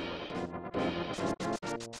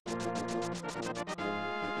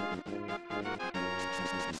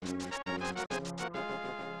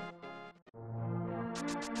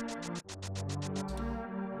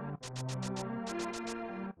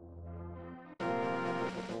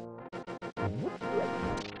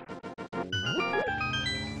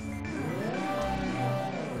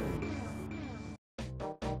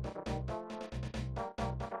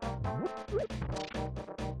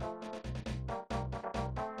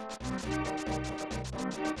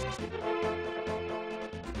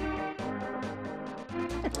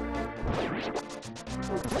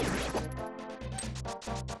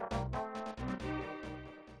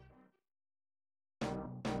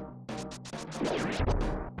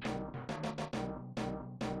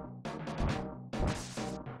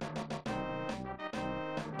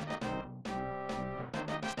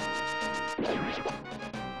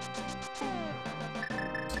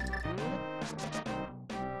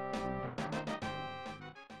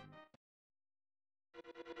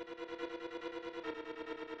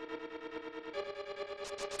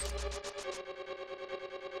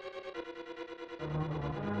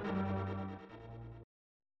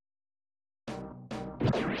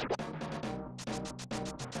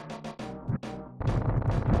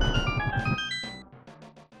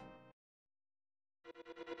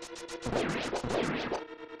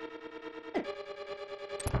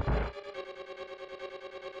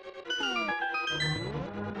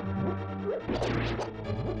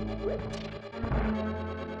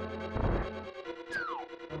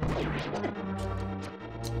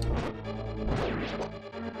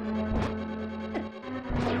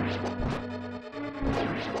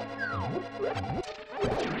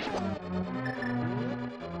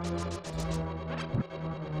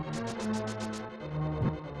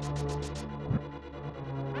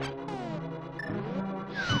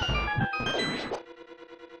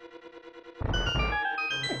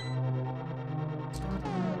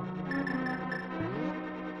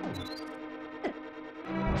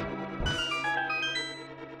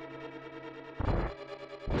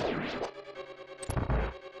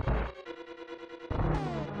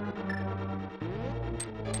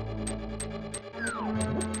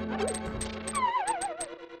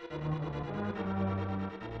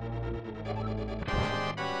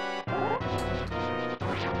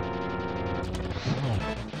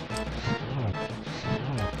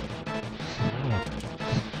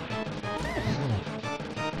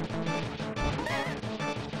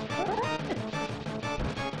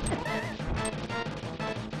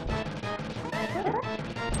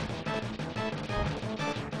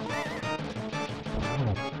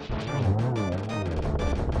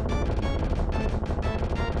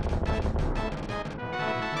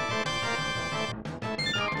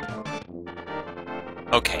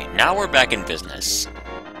 Okay, now we're back in business.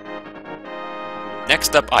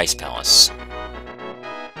 Next up, Ice Palace.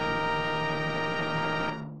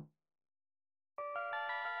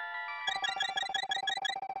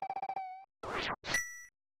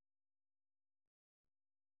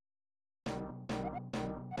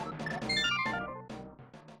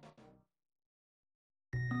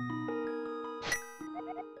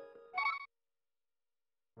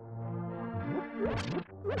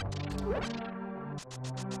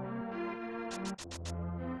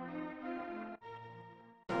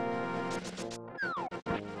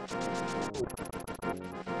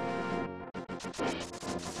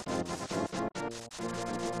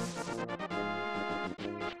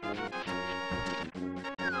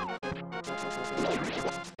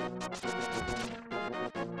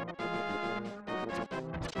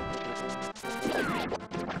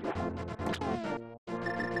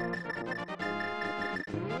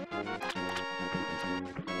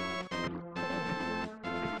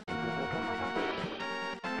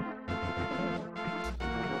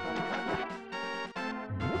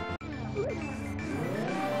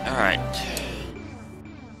 Alright.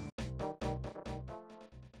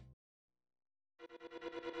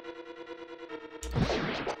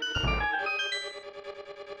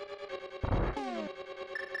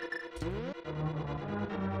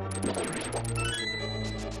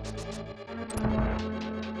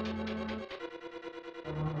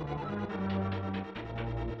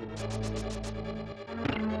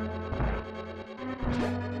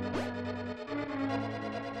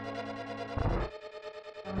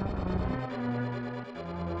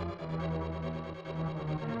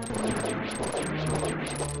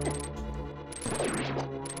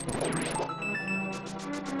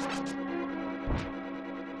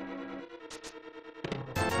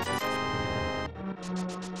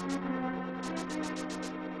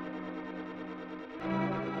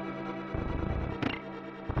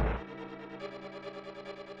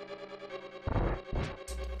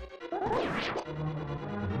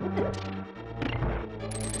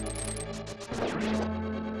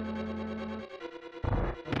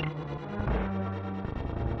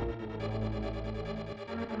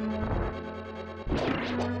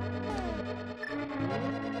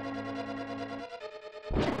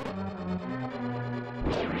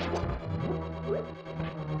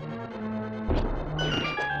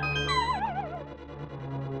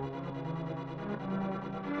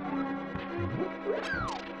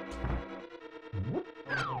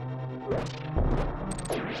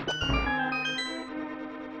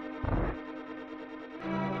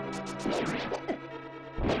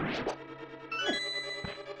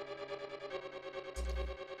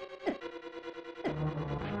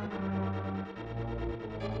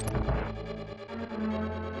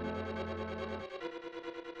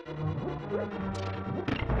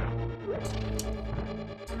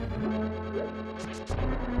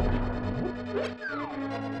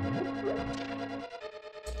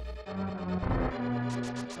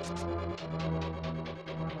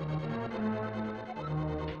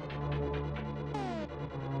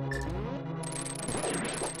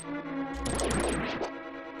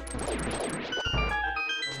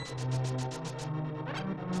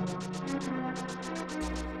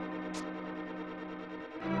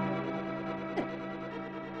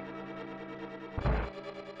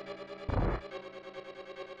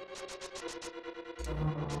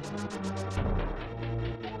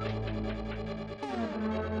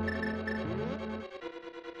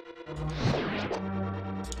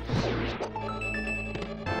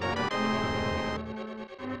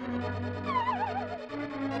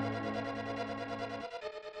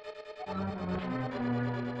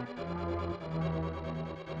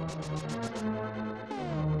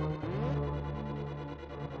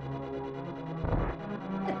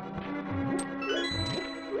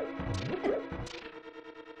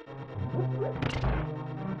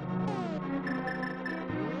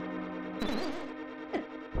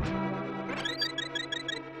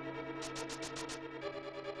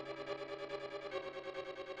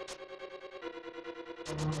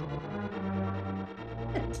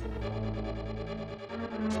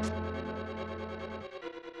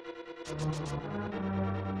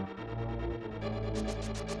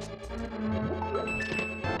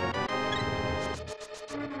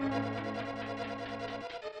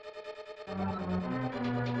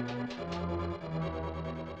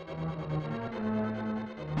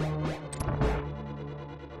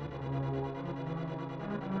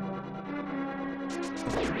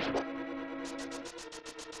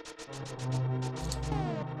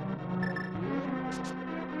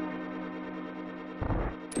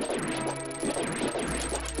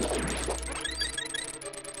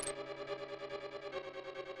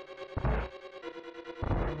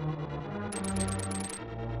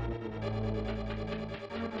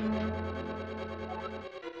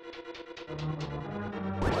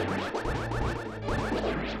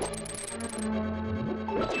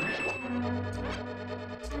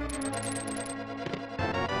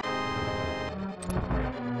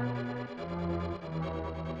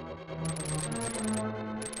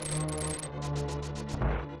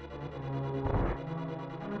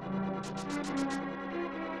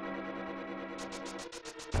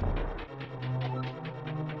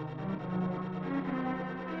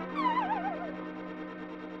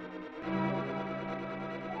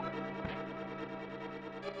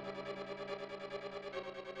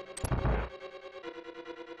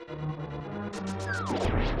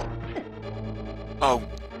 Oh,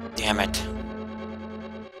 damn it.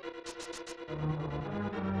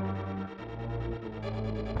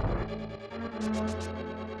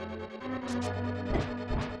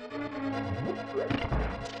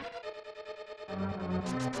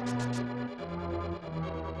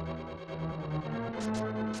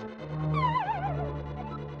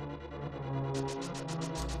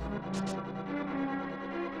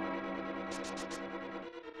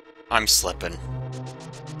 I'm slipping.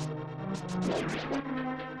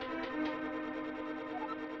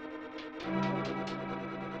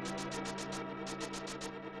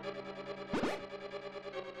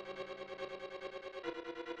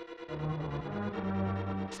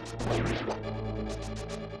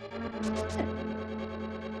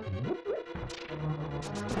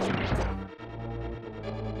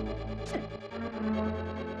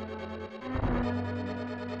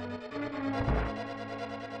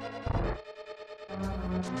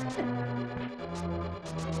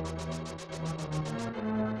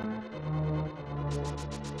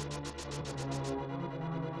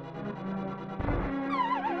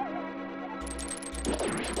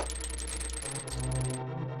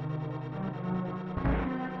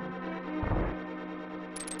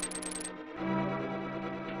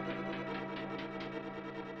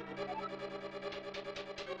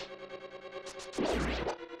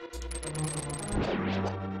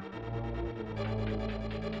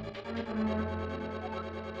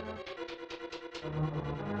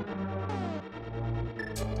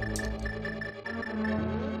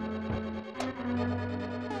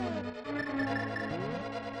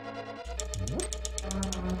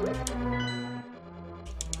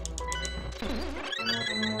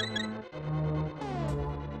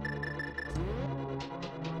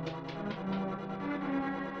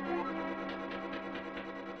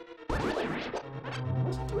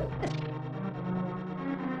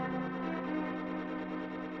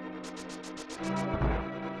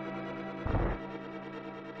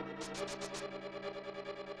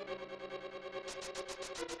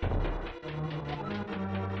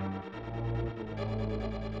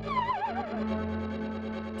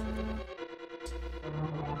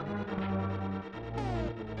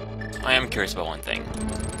 I am curious about one thing.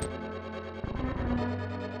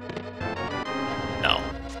 No.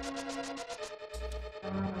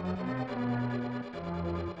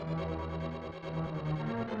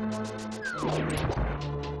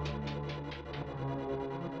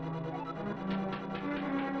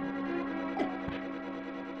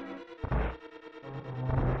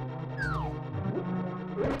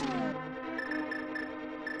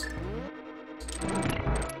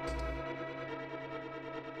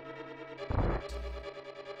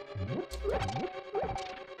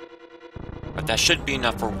 But that should be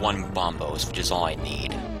enough for one bombos, which is all I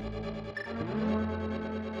need.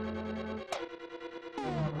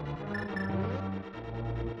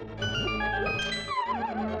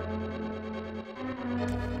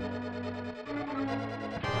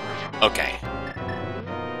 Okay.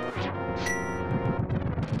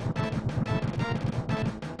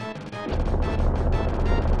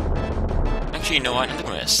 Actually, you know what? I think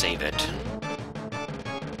I'm gonna save it.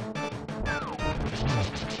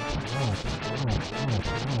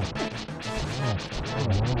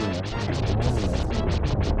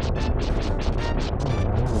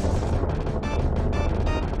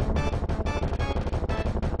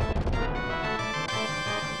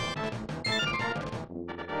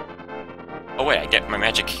 Oh wait, I get my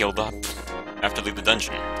magic healed up after I leave the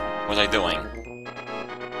dungeon. What was I doing?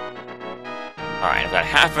 Alright, I've got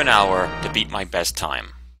half an hour to beat my best time.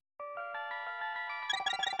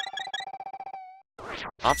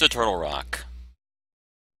 Off to Turtle Rock.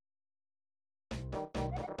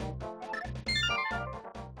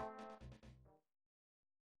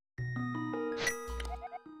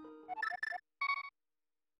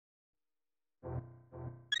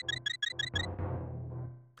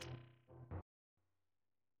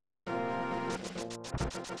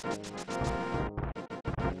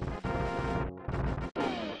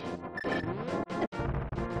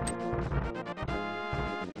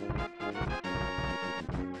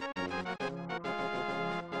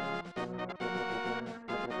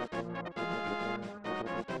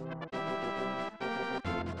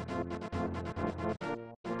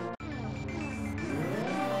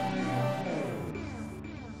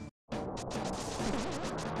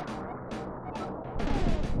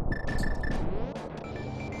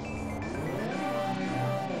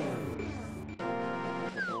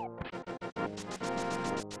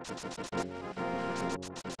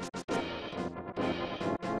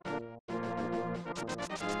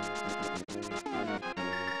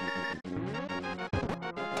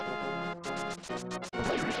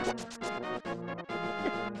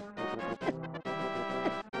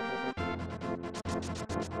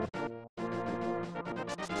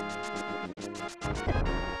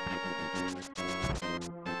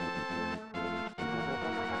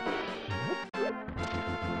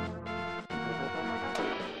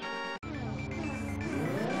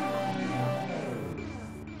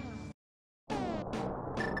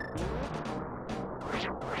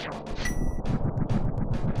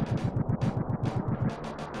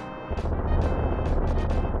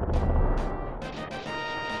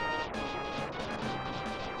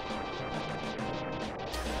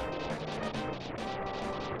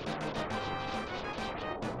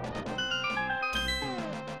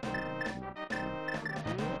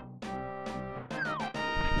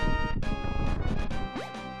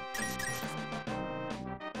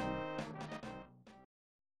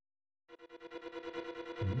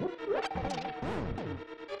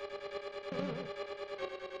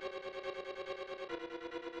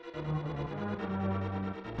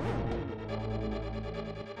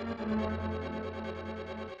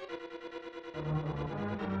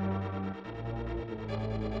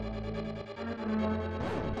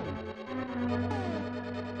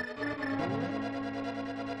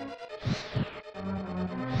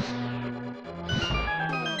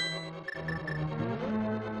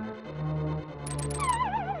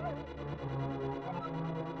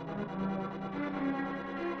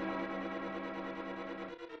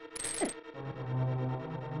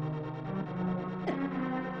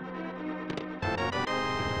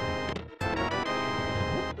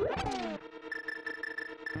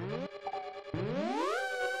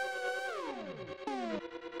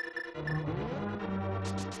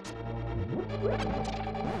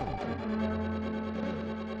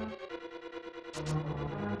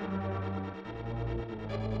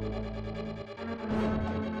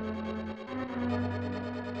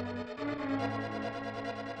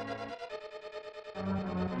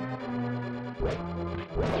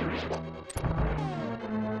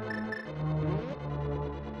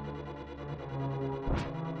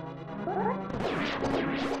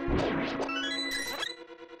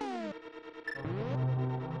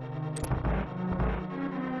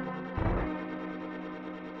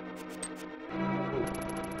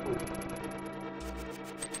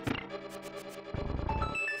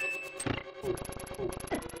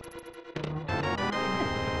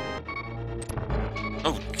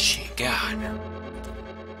 on!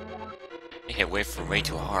 I hit waveform way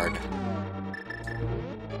too hard.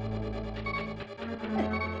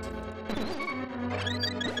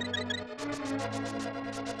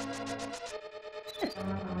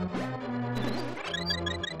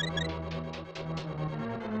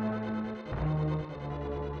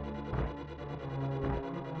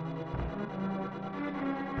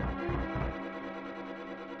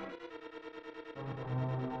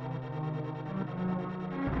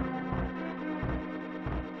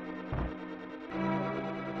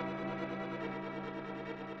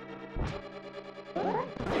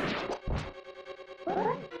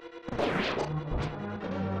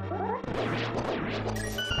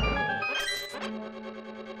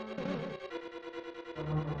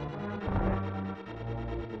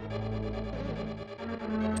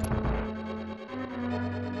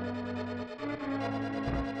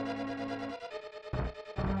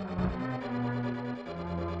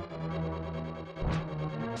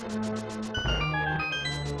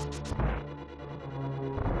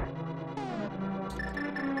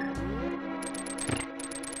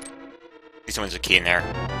 Someone's a key in there.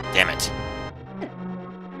 Damn it.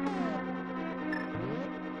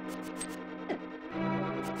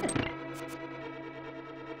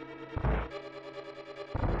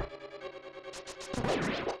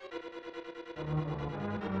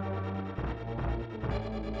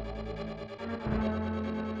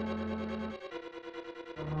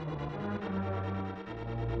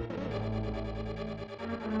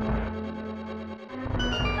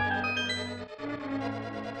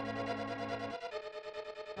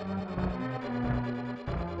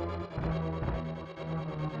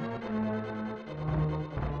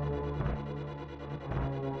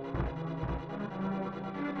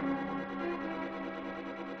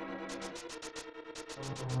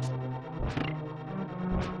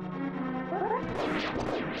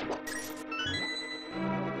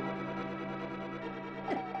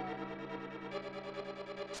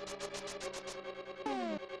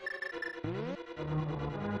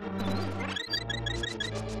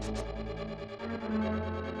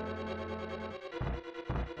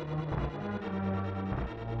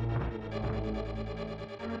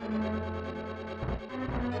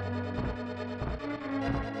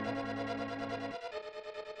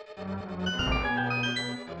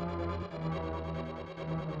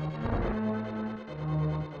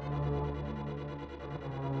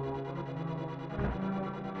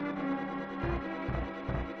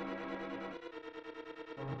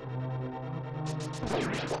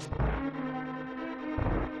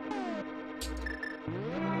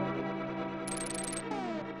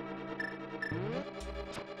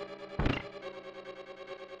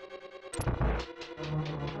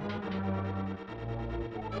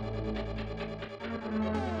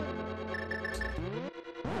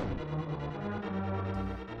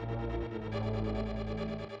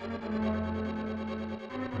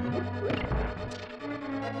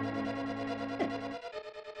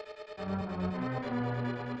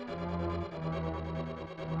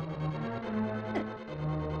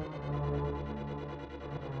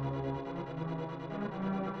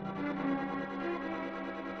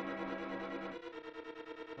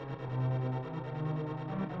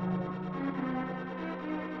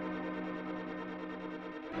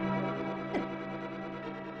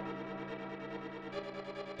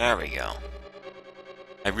 There we go.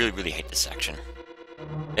 I really hate this section.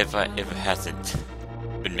 If it hasn't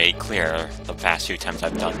been made clear the past few times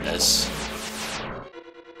I've done this.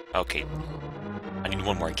 Okay. I need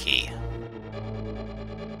one more key.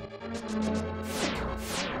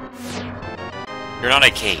 You're not a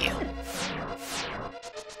key.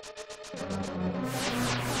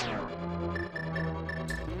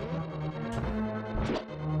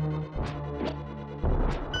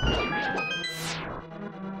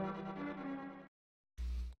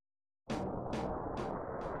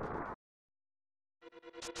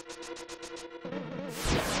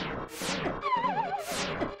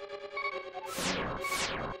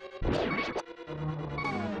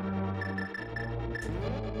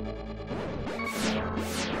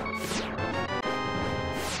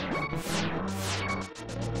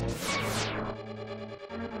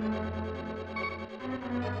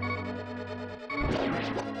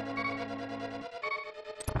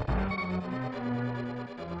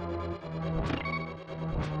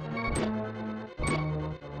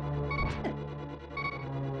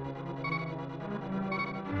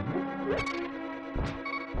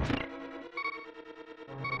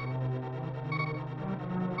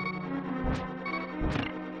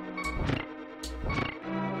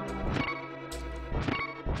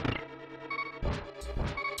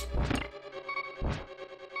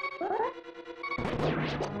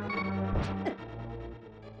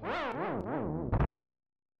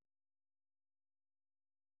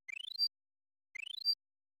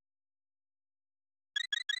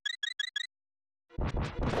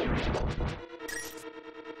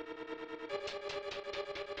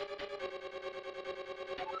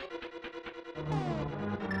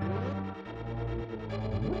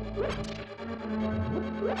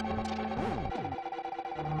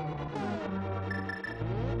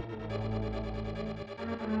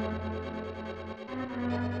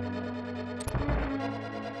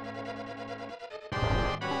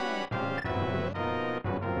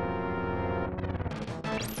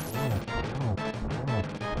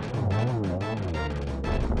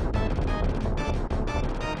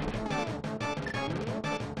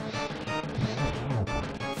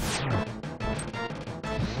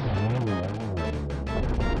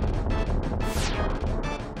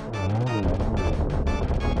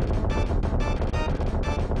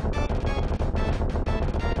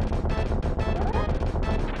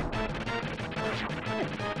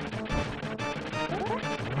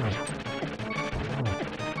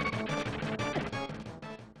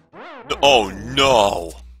 Oh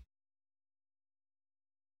no!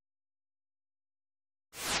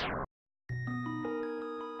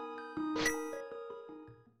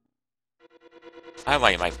 I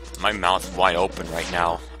have my mouth wide open right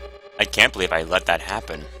now. I can't believe I let that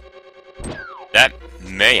happen. That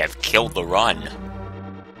may have killed the run.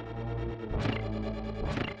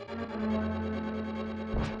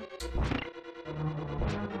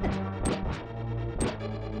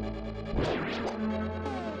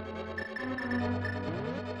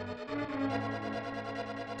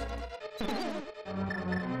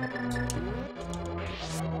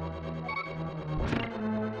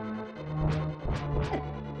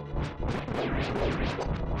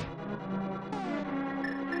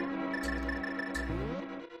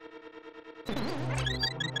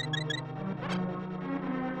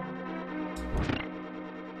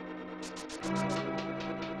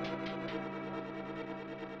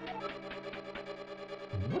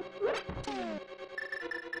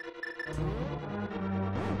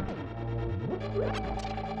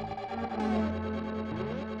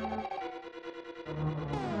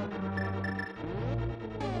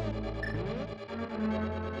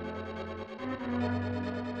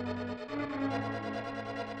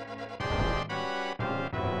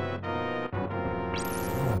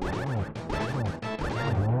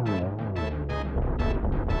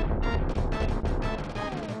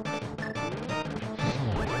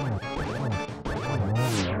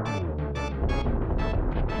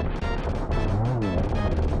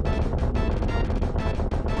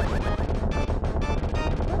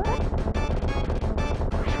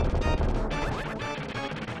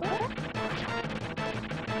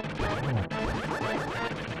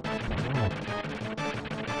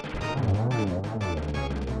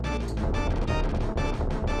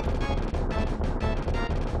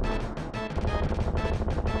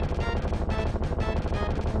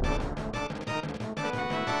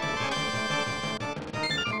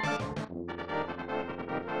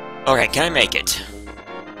 Okay, can I make it?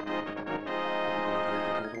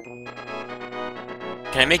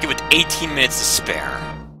 Can I make it with 18 minutes to spare?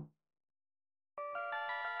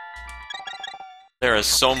 There is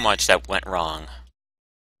so much that went wrong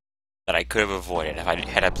that I could have avoided if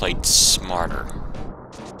I played smarter.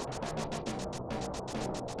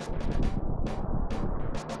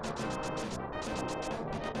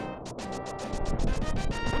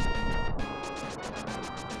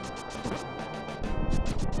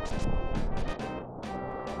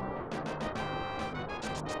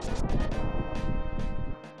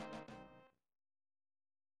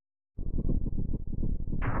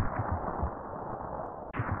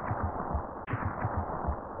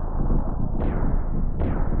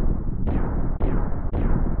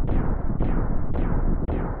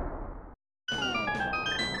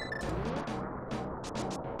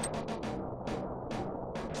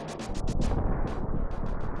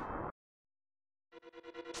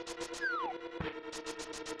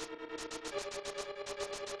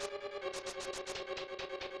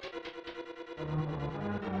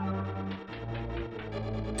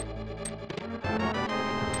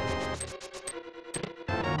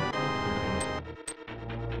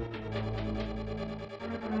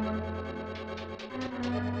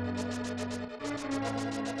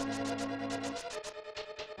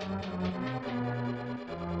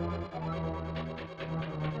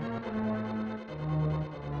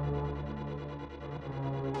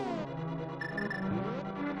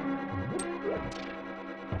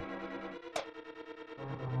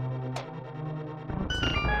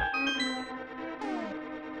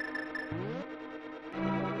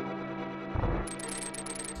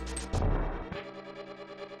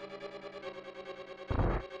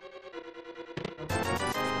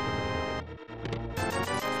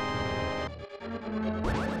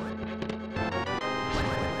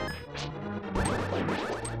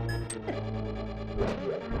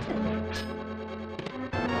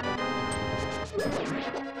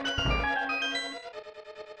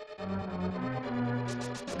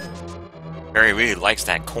 Barry really likes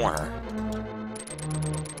that corner.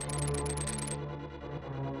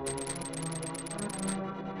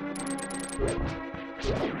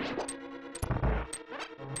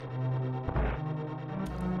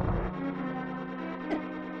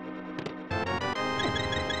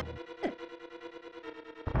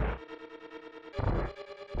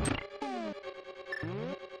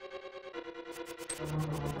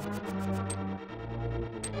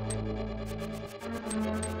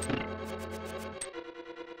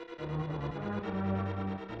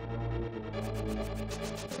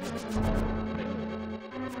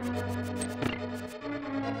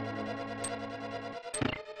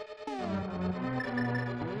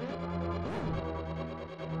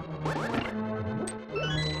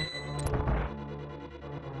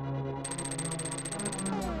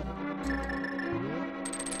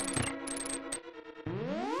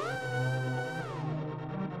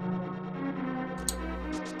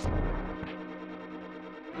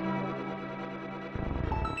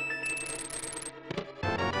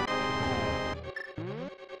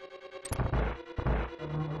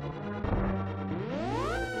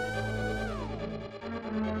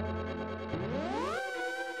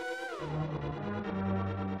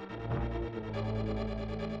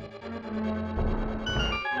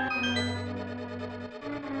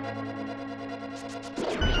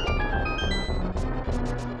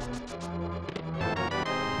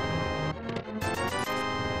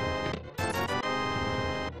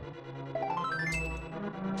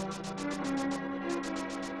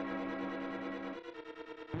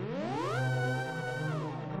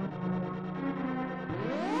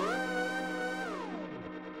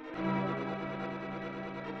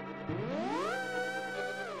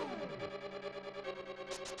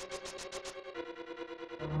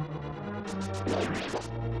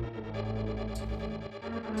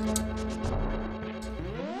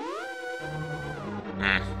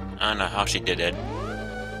 I don't know how she did it.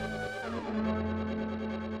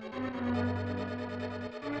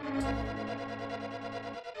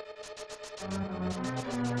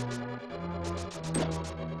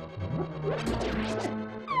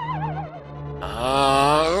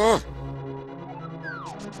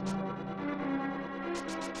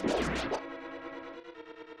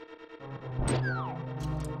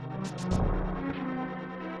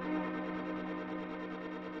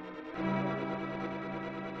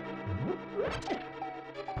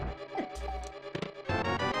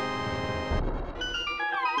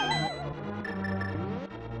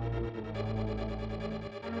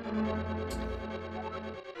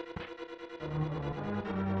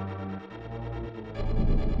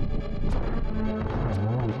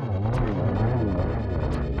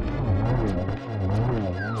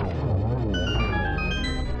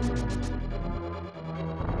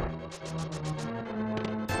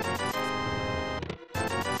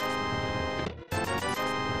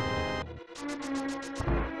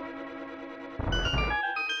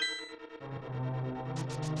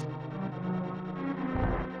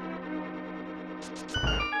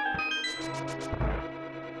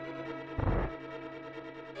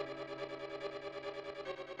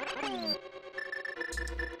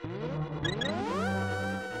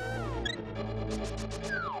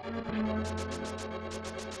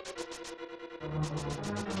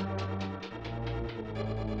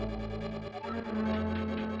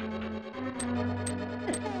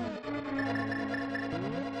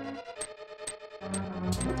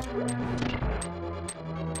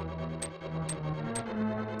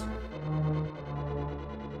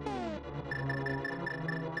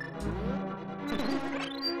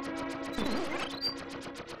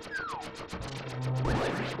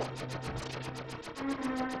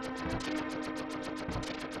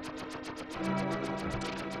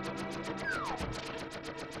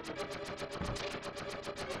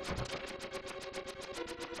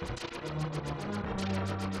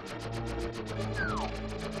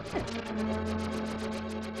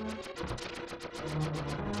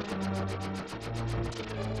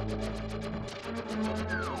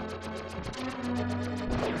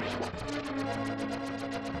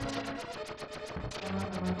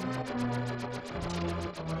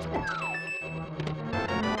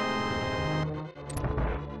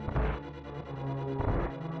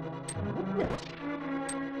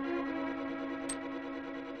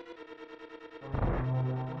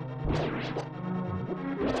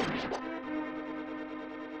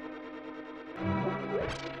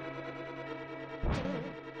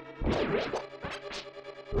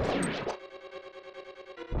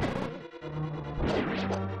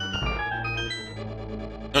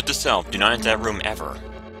 Note to self, do not enter that room ever.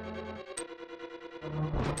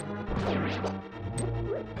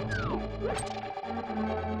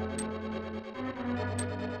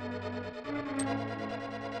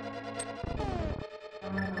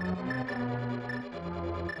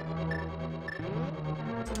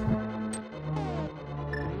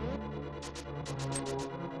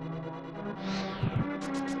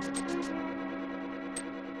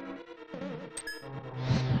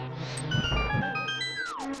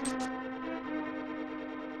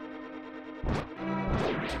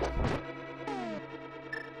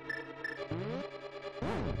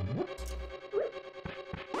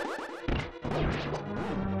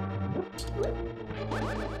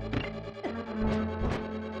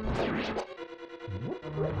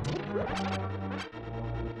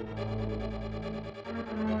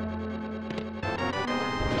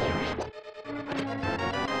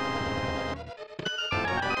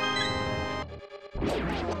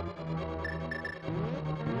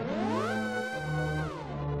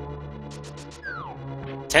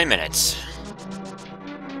 Ten minutes.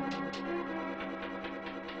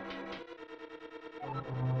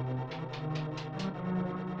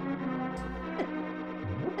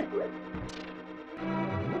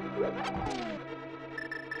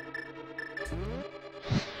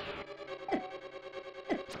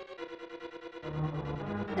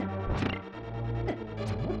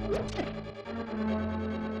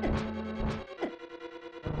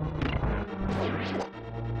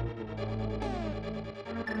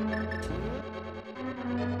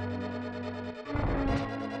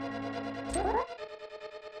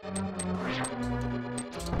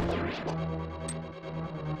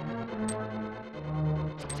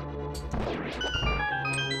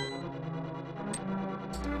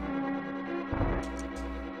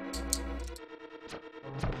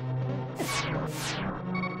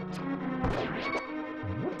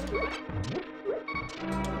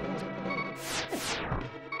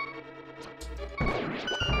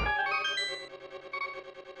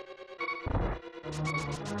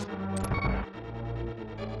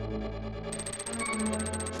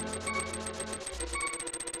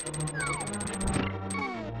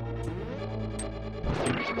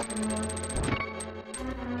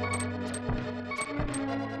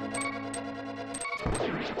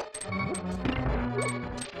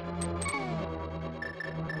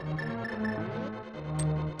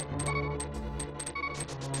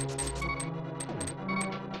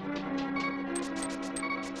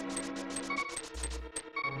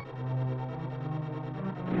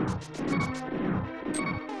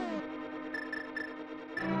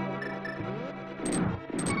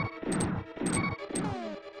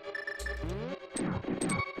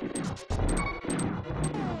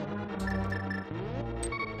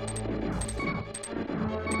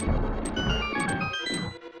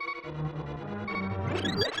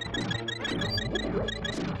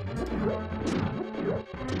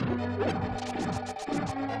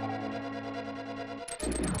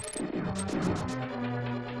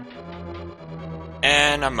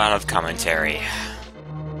 And I'm out of commentary.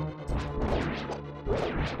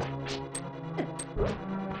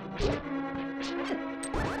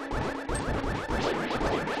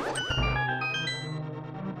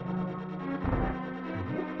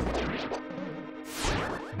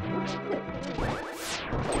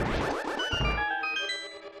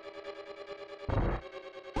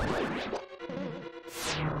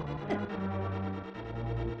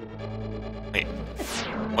 Wait,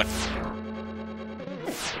 what?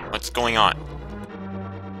 What's going on?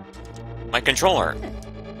 My controller!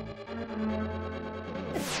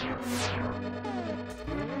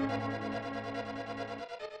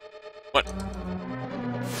 What?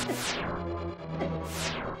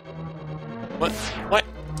 What?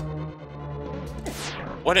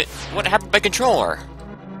 What happened to my controller?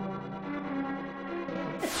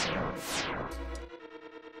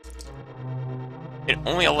 It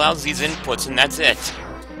only allows these inputs and that's it.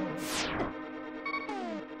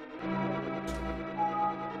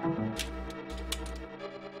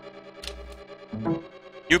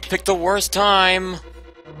 You picked the worst time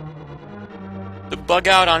to bug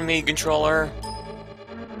out on me, controller.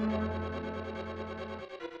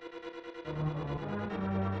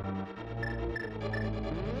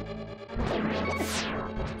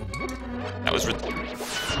 That was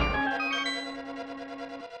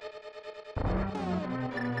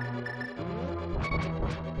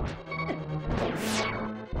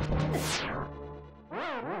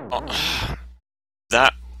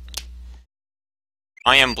that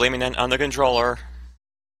I am blaming it on the controller.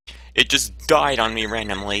 It just died on me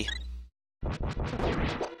randomly.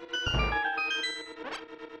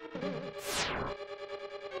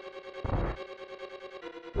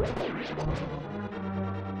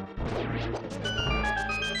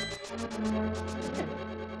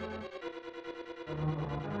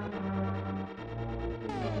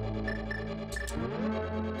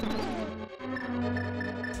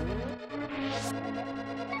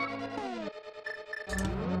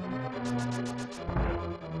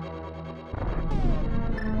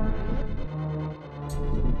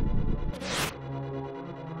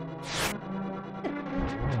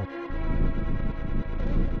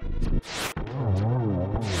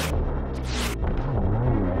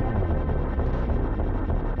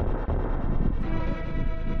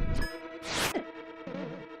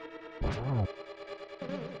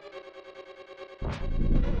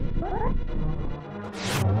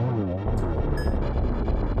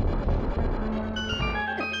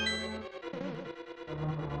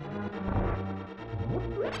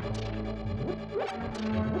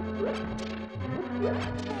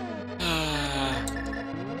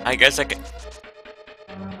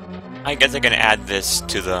 I guess I can add this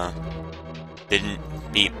to the didn't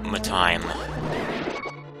beat my time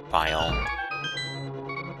file.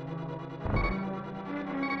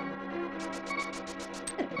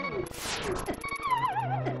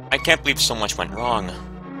 I can't believe so much went wrong.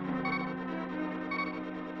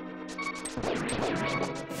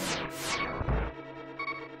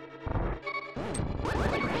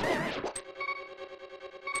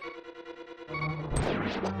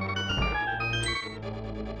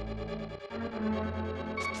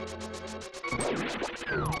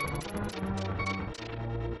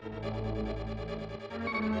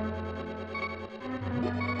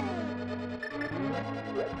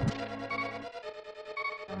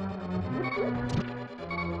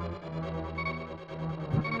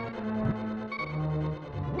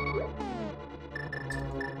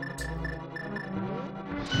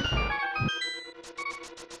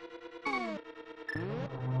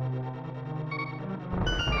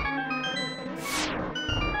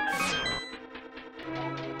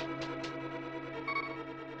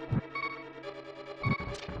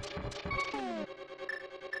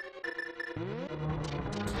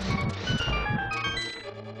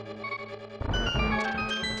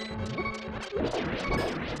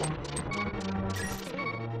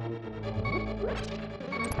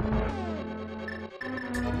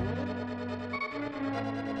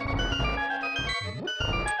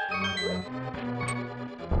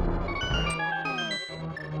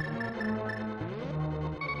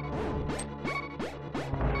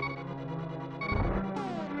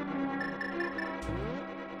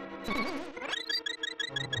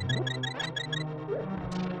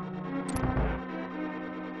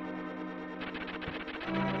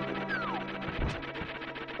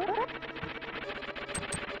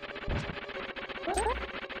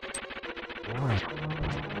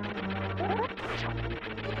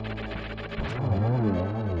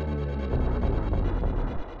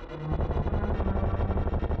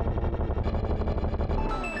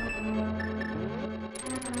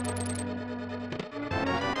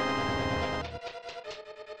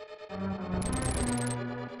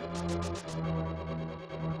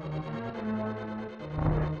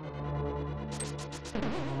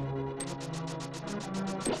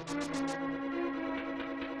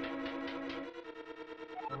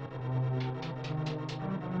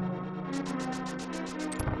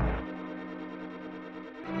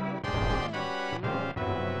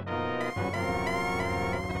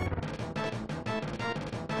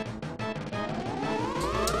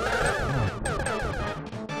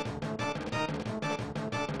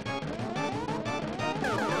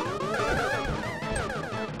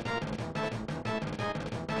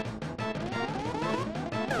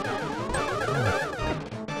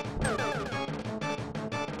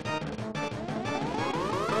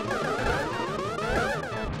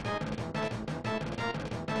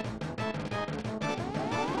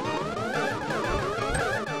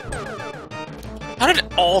 How did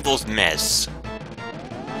all those miss?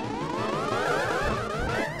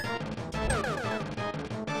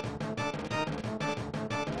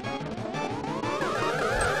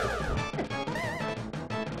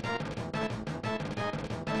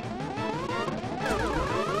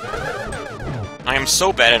 I am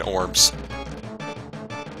so bad at orbs.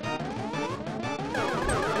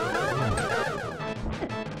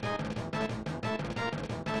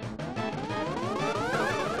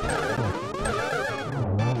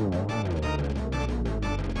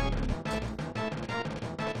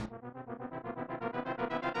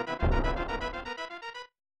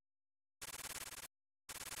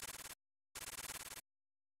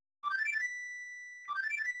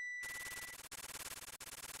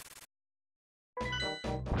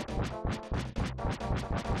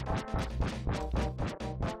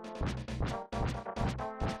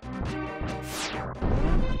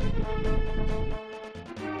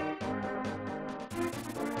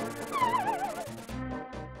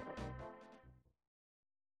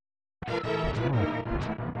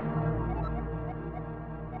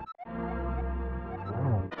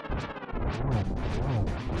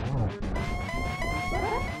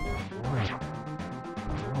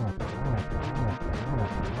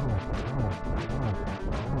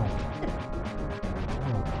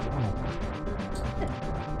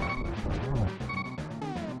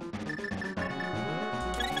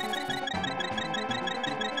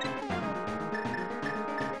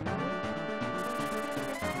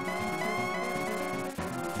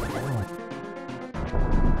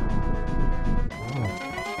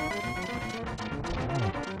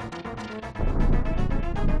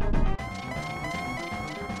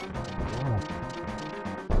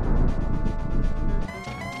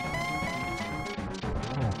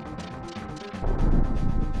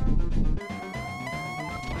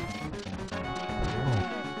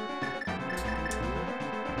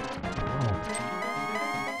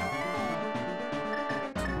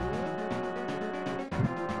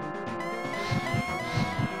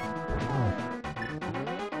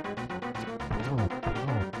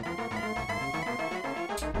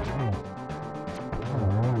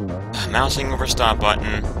 mousing over stop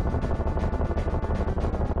button.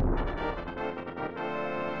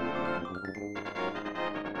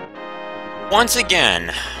 Once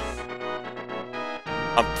again,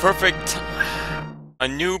 a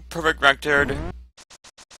new perfect record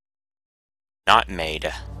not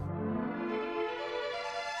made.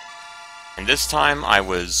 And this time I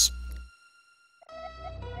was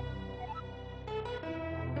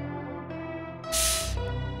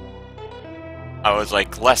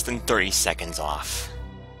like less than 30 seconds off.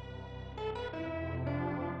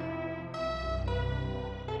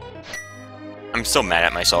 I'm so mad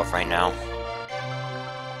at myself right now.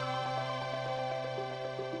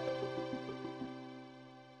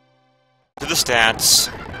 To the stats.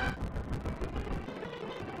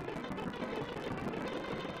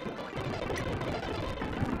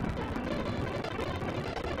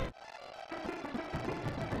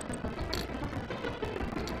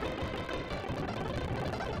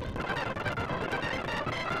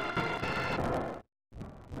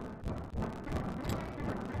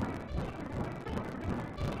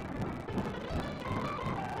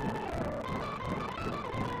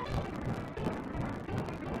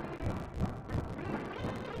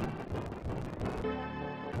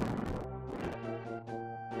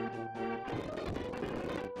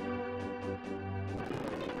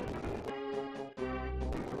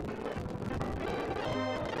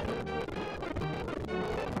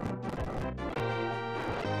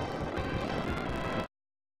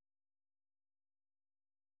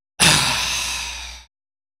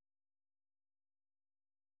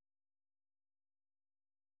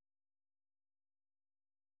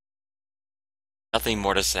 Nothing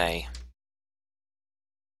more to say.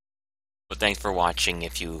 But thanks for watching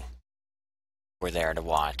if you were there to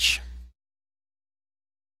watch.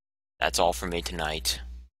 That's all for me tonight.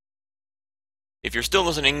 If you're still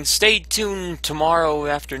listening, stay tuned tomorrow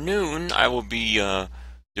afternoon. I will be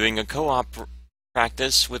doing a co-op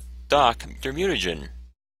practice with Doc, Mr. Mutagen,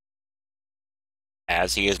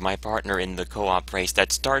 as he is my partner in the co-op race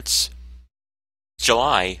that starts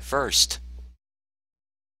July 1st.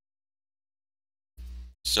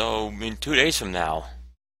 So, in 2 days from now,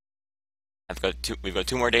 we've got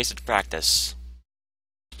 2 more days to practice.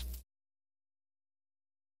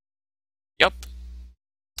 Yup.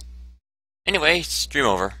 Anyway, stream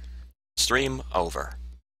over. Stream over.